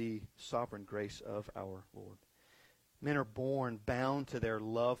from the sovereign grace of our Lord. Men are born bound to their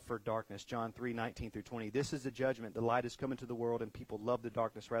love for darkness. John 3:19-20. This is the judgment. The light has come into the world, and people love the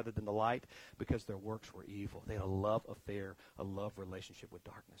darkness rather than the light because their works were evil. They had a love affair, a love relationship with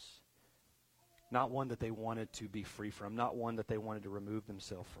darkness. Not one that they wanted to be free from, not one that they wanted to remove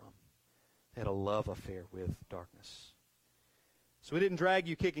themselves from. They had a love affair with darkness. So he didn't drag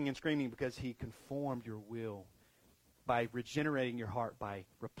you kicking and screaming because he conformed your will by regenerating your heart, by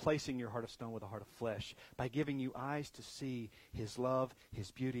replacing your heart of stone with a heart of flesh, by giving you eyes to see his love,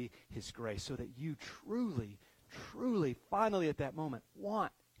 his beauty, his grace, so that you truly, truly, finally at that moment,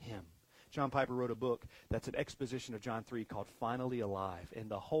 want him. John Piper wrote a book that's an exposition of John 3 called Finally Alive.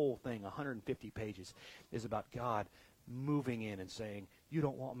 And the whole thing, 150 pages, is about God moving in and saying, you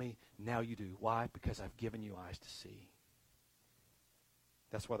don't want me, now you do. Why? Because I've given you eyes to see.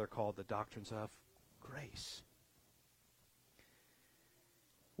 That's why they're called the doctrines of grace.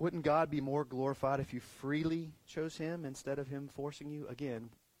 Wouldn't God be more glorified if you freely chose him instead of him forcing you? Again,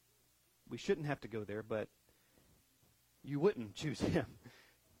 we shouldn't have to go there, but you wouldn't choose him.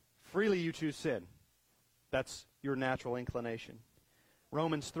 Freely you choose sin. That's your natural inclination.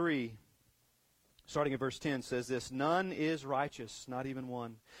 Romans 3, starting at verse 10, says this, none is righteous, not even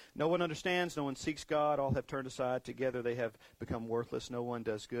one. No one understands, no one seeks God. All have turned aside. Together they have become worthless. No one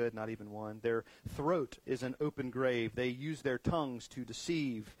does good, not even one. Their throat is an open grave. They use their tongues to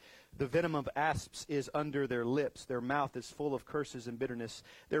deceive. The venom of asps is under their lips. Their mouth is full of curses and bitterness.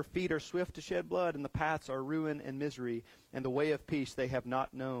 Their feet are swift to shed blood, and the paths are ruin and misery. And the way of peace they have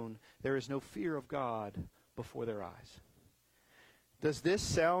not known. There is no fear of God before their eyes. Does this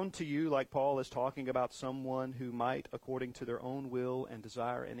sound to you like Paul is talking about someone who might, according to their own will and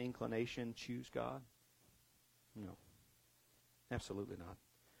desire and inclination, choose God? No. Absolutely not.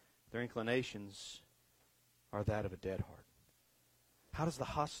 Their inclinations are that of a dead heart. How does the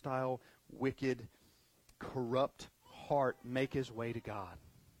hostile, wicked, corrupt heart make his way to God?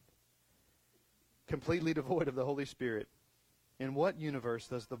 Completely devoid of the Holy Spirit. In what universe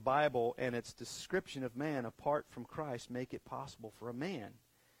does the Bible and its description of man apart from Christ make it possible for a man,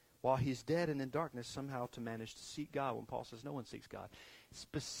 while he's dead and in darkness, somehow to manage to seek God when Paul says no one seeks God?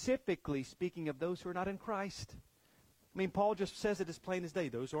 Specifically speaking of those who are not in Christ. I mean, Paul just says it as plain as day.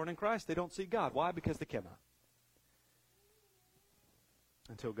 Those who aren't in Christ, they don't seek God. Why? Because they cannot.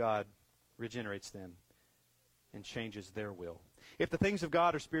 Until God regenerates them and changes their will. If the things of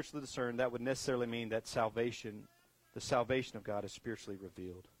God are spiritually discerned, that would necessarily mean that the salvation of God is spiritually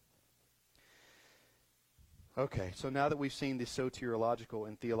revealed. Okay, so now that we've seen the soteriological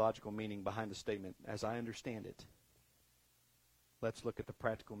and theological meaning behind the statement, as I understand it, let's look at the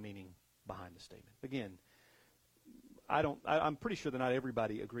practical meaning behind the statement. Again, I'm pretty sure that not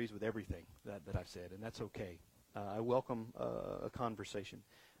everybody agrees with everything that I've said, and that's okay. I welcome a conversation.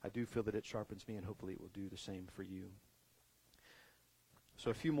 I do feel that it sharpens me, and hopefully it will do the same for you.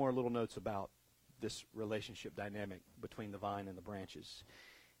 So a few more little notes about this relationship dynamic between the vine and the branches.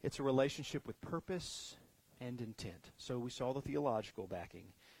 It's a relationship with purpose and intent. So we saw the theological backing,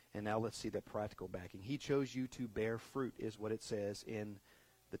 and now let's see the practical backing. He chose you to bear fruit, is what it says in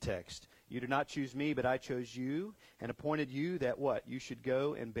the text. You did not choose me, but I chose you and appointed you that what? You should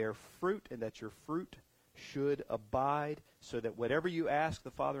go and bear fruit, and that your fruit should abide, so that whatever you ask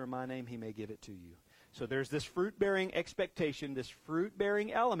the Father in my name, he may give it to you. So there's this fruit-bearing expectation, this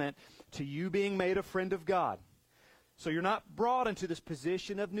fruit-bearing element to you being made a friend of God. So you're not brought into this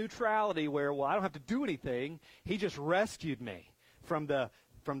position of neutrality where, well, I don't have to do anything. He just rescued me from the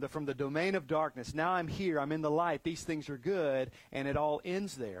domain of darkness. Now I'm here. I'm in the light. These things are good, and it all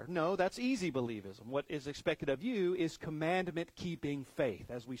ends there. No, that's easy believism. What is expected of you is commandment-keeping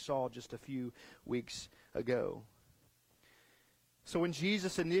faith, as we saw just a few weeks ago. So when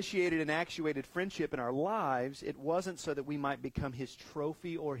Jesus initiated and actuated friendship in our lives, it wasn't so that we might become his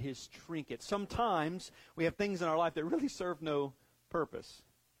trophy or his trinket. Sometimes we have things in our life that really serve no purpose,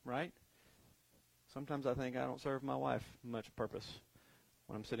 right? Sometimes I think I don't serve my wife much purpose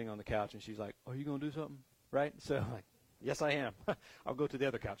when I'm sitting on the couch and she's like, "Are you going to do something?" Right? So I'm like, yes, I am. I'll go to the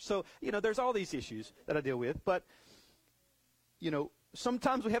other couch. So, there's all these issues that I deal with. But,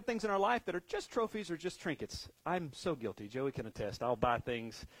 sometimes we have things in our life that are just trophies or just trinkets. I'm so guilty. Joey can attest. I'll buy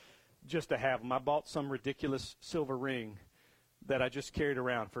things just to have them. I bought some ridiculous silver ring that I just carried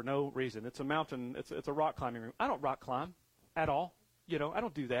around for no reason. It's a mountain. It's a rock climbing ring. I don't rock climb at all. I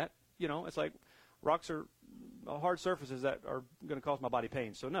don't do that. It's like rocks are hard surfaces that are going to cause my body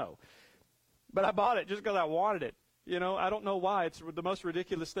pain. So no. But I bought it just because I wanted it. I don't know why. It's the most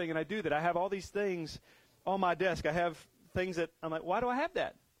ridiculous thing, and I do that. I have all these things on my desk. I have things that I'm like, why do I have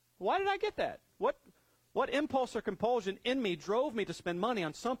that? Why did I get that? What impulse or compulsion in me drove me to spend money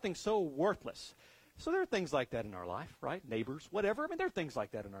on something so worthless? So there are things like that in our life, right? Neighbors, whatever. There are things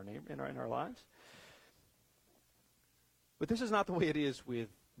like that in our lives. But this is not the way it is with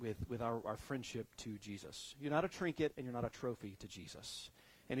our friendship to Jesus. You're not a trinket and you're not a trophy to Jesus.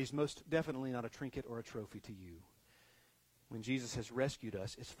 And he's most definitely not a trinket or a trophy to you. When Jesus has rescued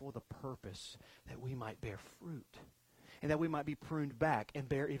us, it's for the purpose that we might bear fruit. And that we might be pruned back and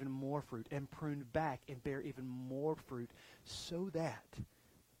bear even more fruit, and pruned back and bear even more fruit, so that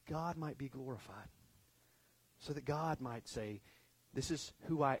God might be glorified. So that God might say, this is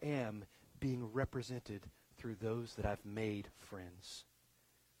who I am, being represented through those that I've made friends.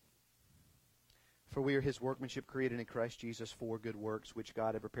 For we are his workmanship, created in Christ Jesus for good works, which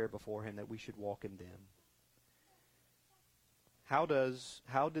God had prepared beforehand that we should walk in them. How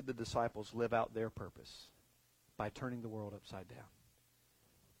did the disciples live out their purpose? By turning the world upside down.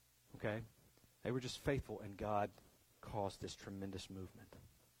 Okay? They were just faithful, and God caused this tremendous movement.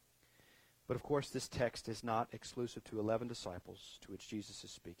 But of course, this text is not exclusive to 11 disciples to which Jesus is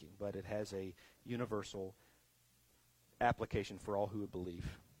speaking, but it has a universal application for all who would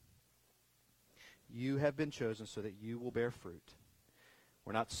believe. You have been chosen so that you will bear fruit.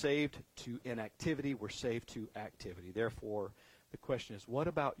 We're not saved to inactivity, we're saved to activity. Therefore, the question is, what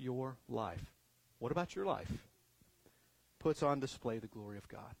about your life? What about your life puts on display the glory of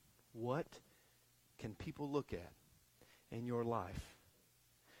God? What can people look at in your life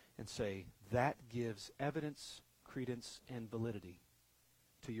and say, that gives evidence, credence, and validity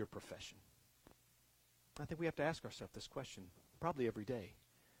to your profession? I think we have to ask ourselves this question probably every day.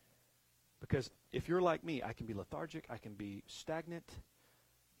 Because if you're like me, I can be lethargic, I can be stagnant,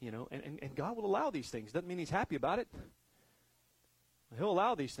 and God will allow these things. Doesn't mean he's happy about it. He'll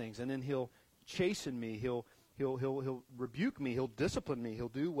allow these things, and then he'll chasten me, He'll rebuke me. He'll discipline me. He'll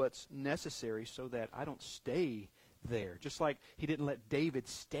do what's necessary so that I don't stay there. Just like he didn't let David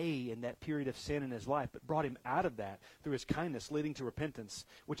stay in that period of sin in his life, but brought him out of that through his kindness, leading to repentance,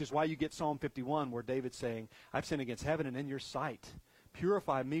 which is why you get Psalm 51 where David's saying, I've sinned against heaven and in your sight.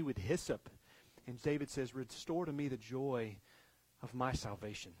 Purify me with hyssop. And David says, restore to me the joy of my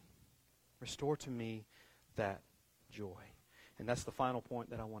salvation. Restore to me that joy. And that's the final point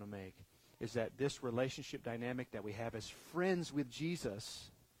that I want to make. Is that this relationship dynamic that we have as friends with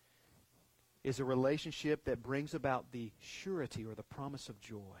Jesus is a relationship that brings about the surety or the promise of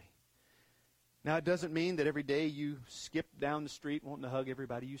joy. Now, it doesn't mean that every day you skip down the street wanting to hug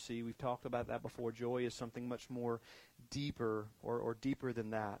everybody you see. We've talked about that before. Joy is something much more deeper or deeper than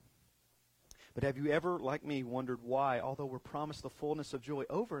that. But have you ever, like me, wondered why, although we're promised the fullness of joy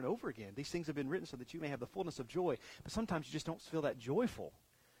over and over again, these things have been written so that you may have the fullness of joy, but sometimes you just don't feel that joyful.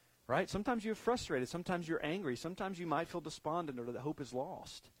 Right? Sometimes you're frustrated. Sometimes you're angry. Sometimes you might feel despondent or that hope is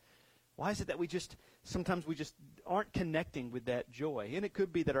lost. Why is it that sometimes we just aren't connecting with that joy? And it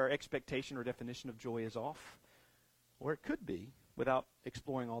could be that our expectation or definition of joy is off. Or it could be, without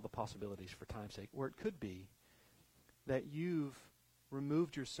exploring all the possibilities for time's sake, or it could be that you've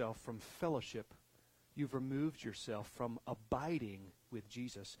removed yourself from fellowship. You've removed yourself from abiding with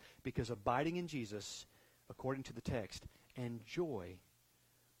Jesus. Because abiding in Jesus, according to the text, and joy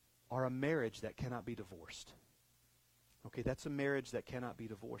are a marriage that cannot be divorced. Okay, that's a marriage that cannot be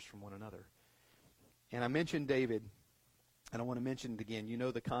divorced from one another. And I mentioned David, and I want to mention it again. You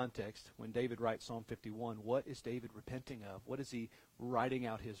know the context. When David writes Psalm 51, what is David repenting of? What is he writing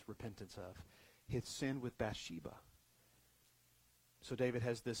out his repentance of? His sin with Bathsheba. So David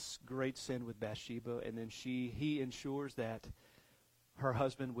has this great sin with Bathsheba, and then he ensures that her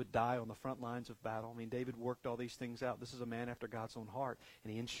husband would die on the front lines of battle. I mean, David worked all these things out. This is a man after God's own heart,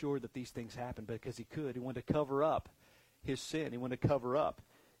 and he ensured that these things happened because he could. He wanted to cover up his sin. He wanted to cover up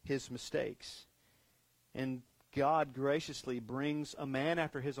his mistakes. And God graciously brings a man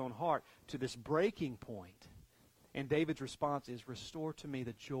after his own heart to this breaking point. And David's response is, restore to me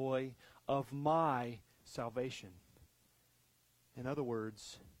the joy of my salvation. In other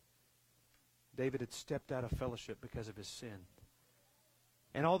words, David had stepped out of fellowship because of his sin.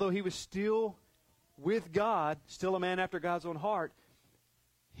 And although he was still with God, still a man after God's own heart,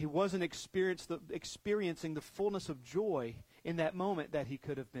 he wasn't experiencing the fullness of joy in that moment that he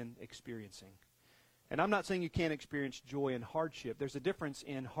could have been experiencing. And I'm not saying you can't experience joy in hardship. There's a difference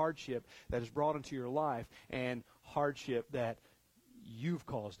in hardship that is brought into your life and hardship that you've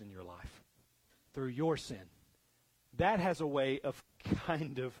caused in your life through your sin. That has a way of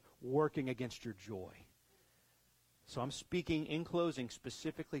kind of working against your joy. So I'm speaking in closing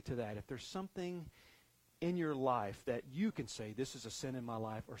specifically to that. If there's something in your life that you can say, this is a sin in my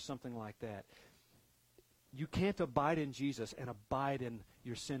life, or something like that, you can't abide in Jesus and abide in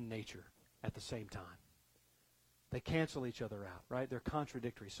your sin nature at the same time. They cancel each other out, right? They're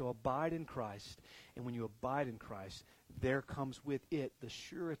contradictory. So abide in Christ, and when you abide in Christ, there comes with it the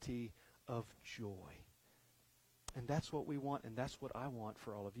surety of joy. And that's what we want, and that's what I want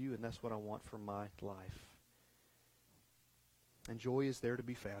for all of you, and that's what I want for my life. And joy is there to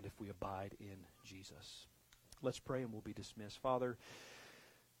be found if we abide in Jesus. Let's pray and we'll be dismissed. Father,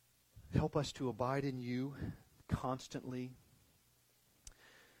 help us to abide in you constantly.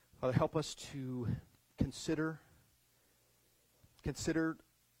 Father, help us to consider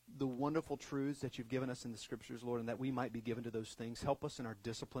the wonderful truths that you've given us in the Scriptures, Lord, and that we might be given to those things. Help us in our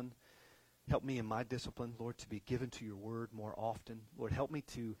discipline. Help me in my discipline, Lord, to be given to your word more often. Lord, help me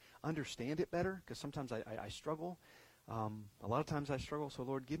to understand it better, because sometimes I struggle. A lot of times I struggle. So,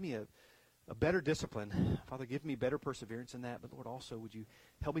 Lord, give me a better discipline. Father, give me better perseverance in that. But, Lord, also, would you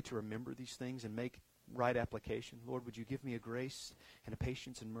help me to remember these things and make right application? Lord, would you give me a grace and a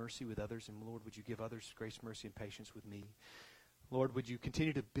patience and mercy with others? And, Lord, would you give others grace, mercy, and patience with me? Lord, would you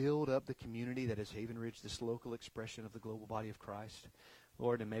continue to build up the community that is Haven Ridge, this local expression of the global body of Christ?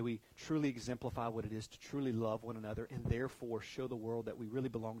 Lord, and may we truly exemplify what it is to truly love one another and therefore show the world that we really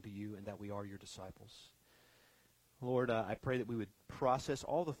belong to you and that we are your disciples. Lord, I pray that we would process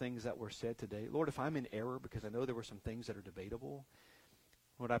all the things that were said today. Lord, if I'm in error, because I know there were some things that are debatable,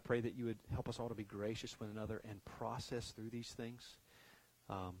 Lord, I pray that you would help us all to be gracious with one another and process through these things.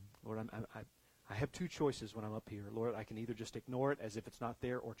 Lord, I have two choices when I'm up here. Lord, I can either just ignore it as if it's not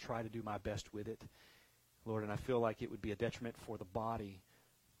there or try to do my best with it. Lord, and I feel like it would be a detriment for the body,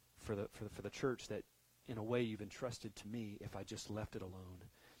 for the church, that in a way you've entrusted to me if I just left it alone.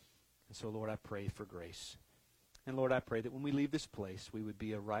 And so, Lord, I pray for grace. And, Lord, I pray that when we leave this place, we would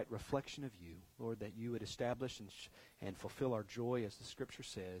be a right reflection of you. Lord, that you would establish and fulfill our joy, as the Scripture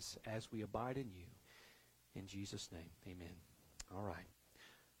says, as we abide in you. In Jesus' name, amen. All right.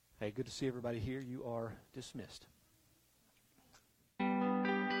 Hey, good to see everybody here. You are dismissed.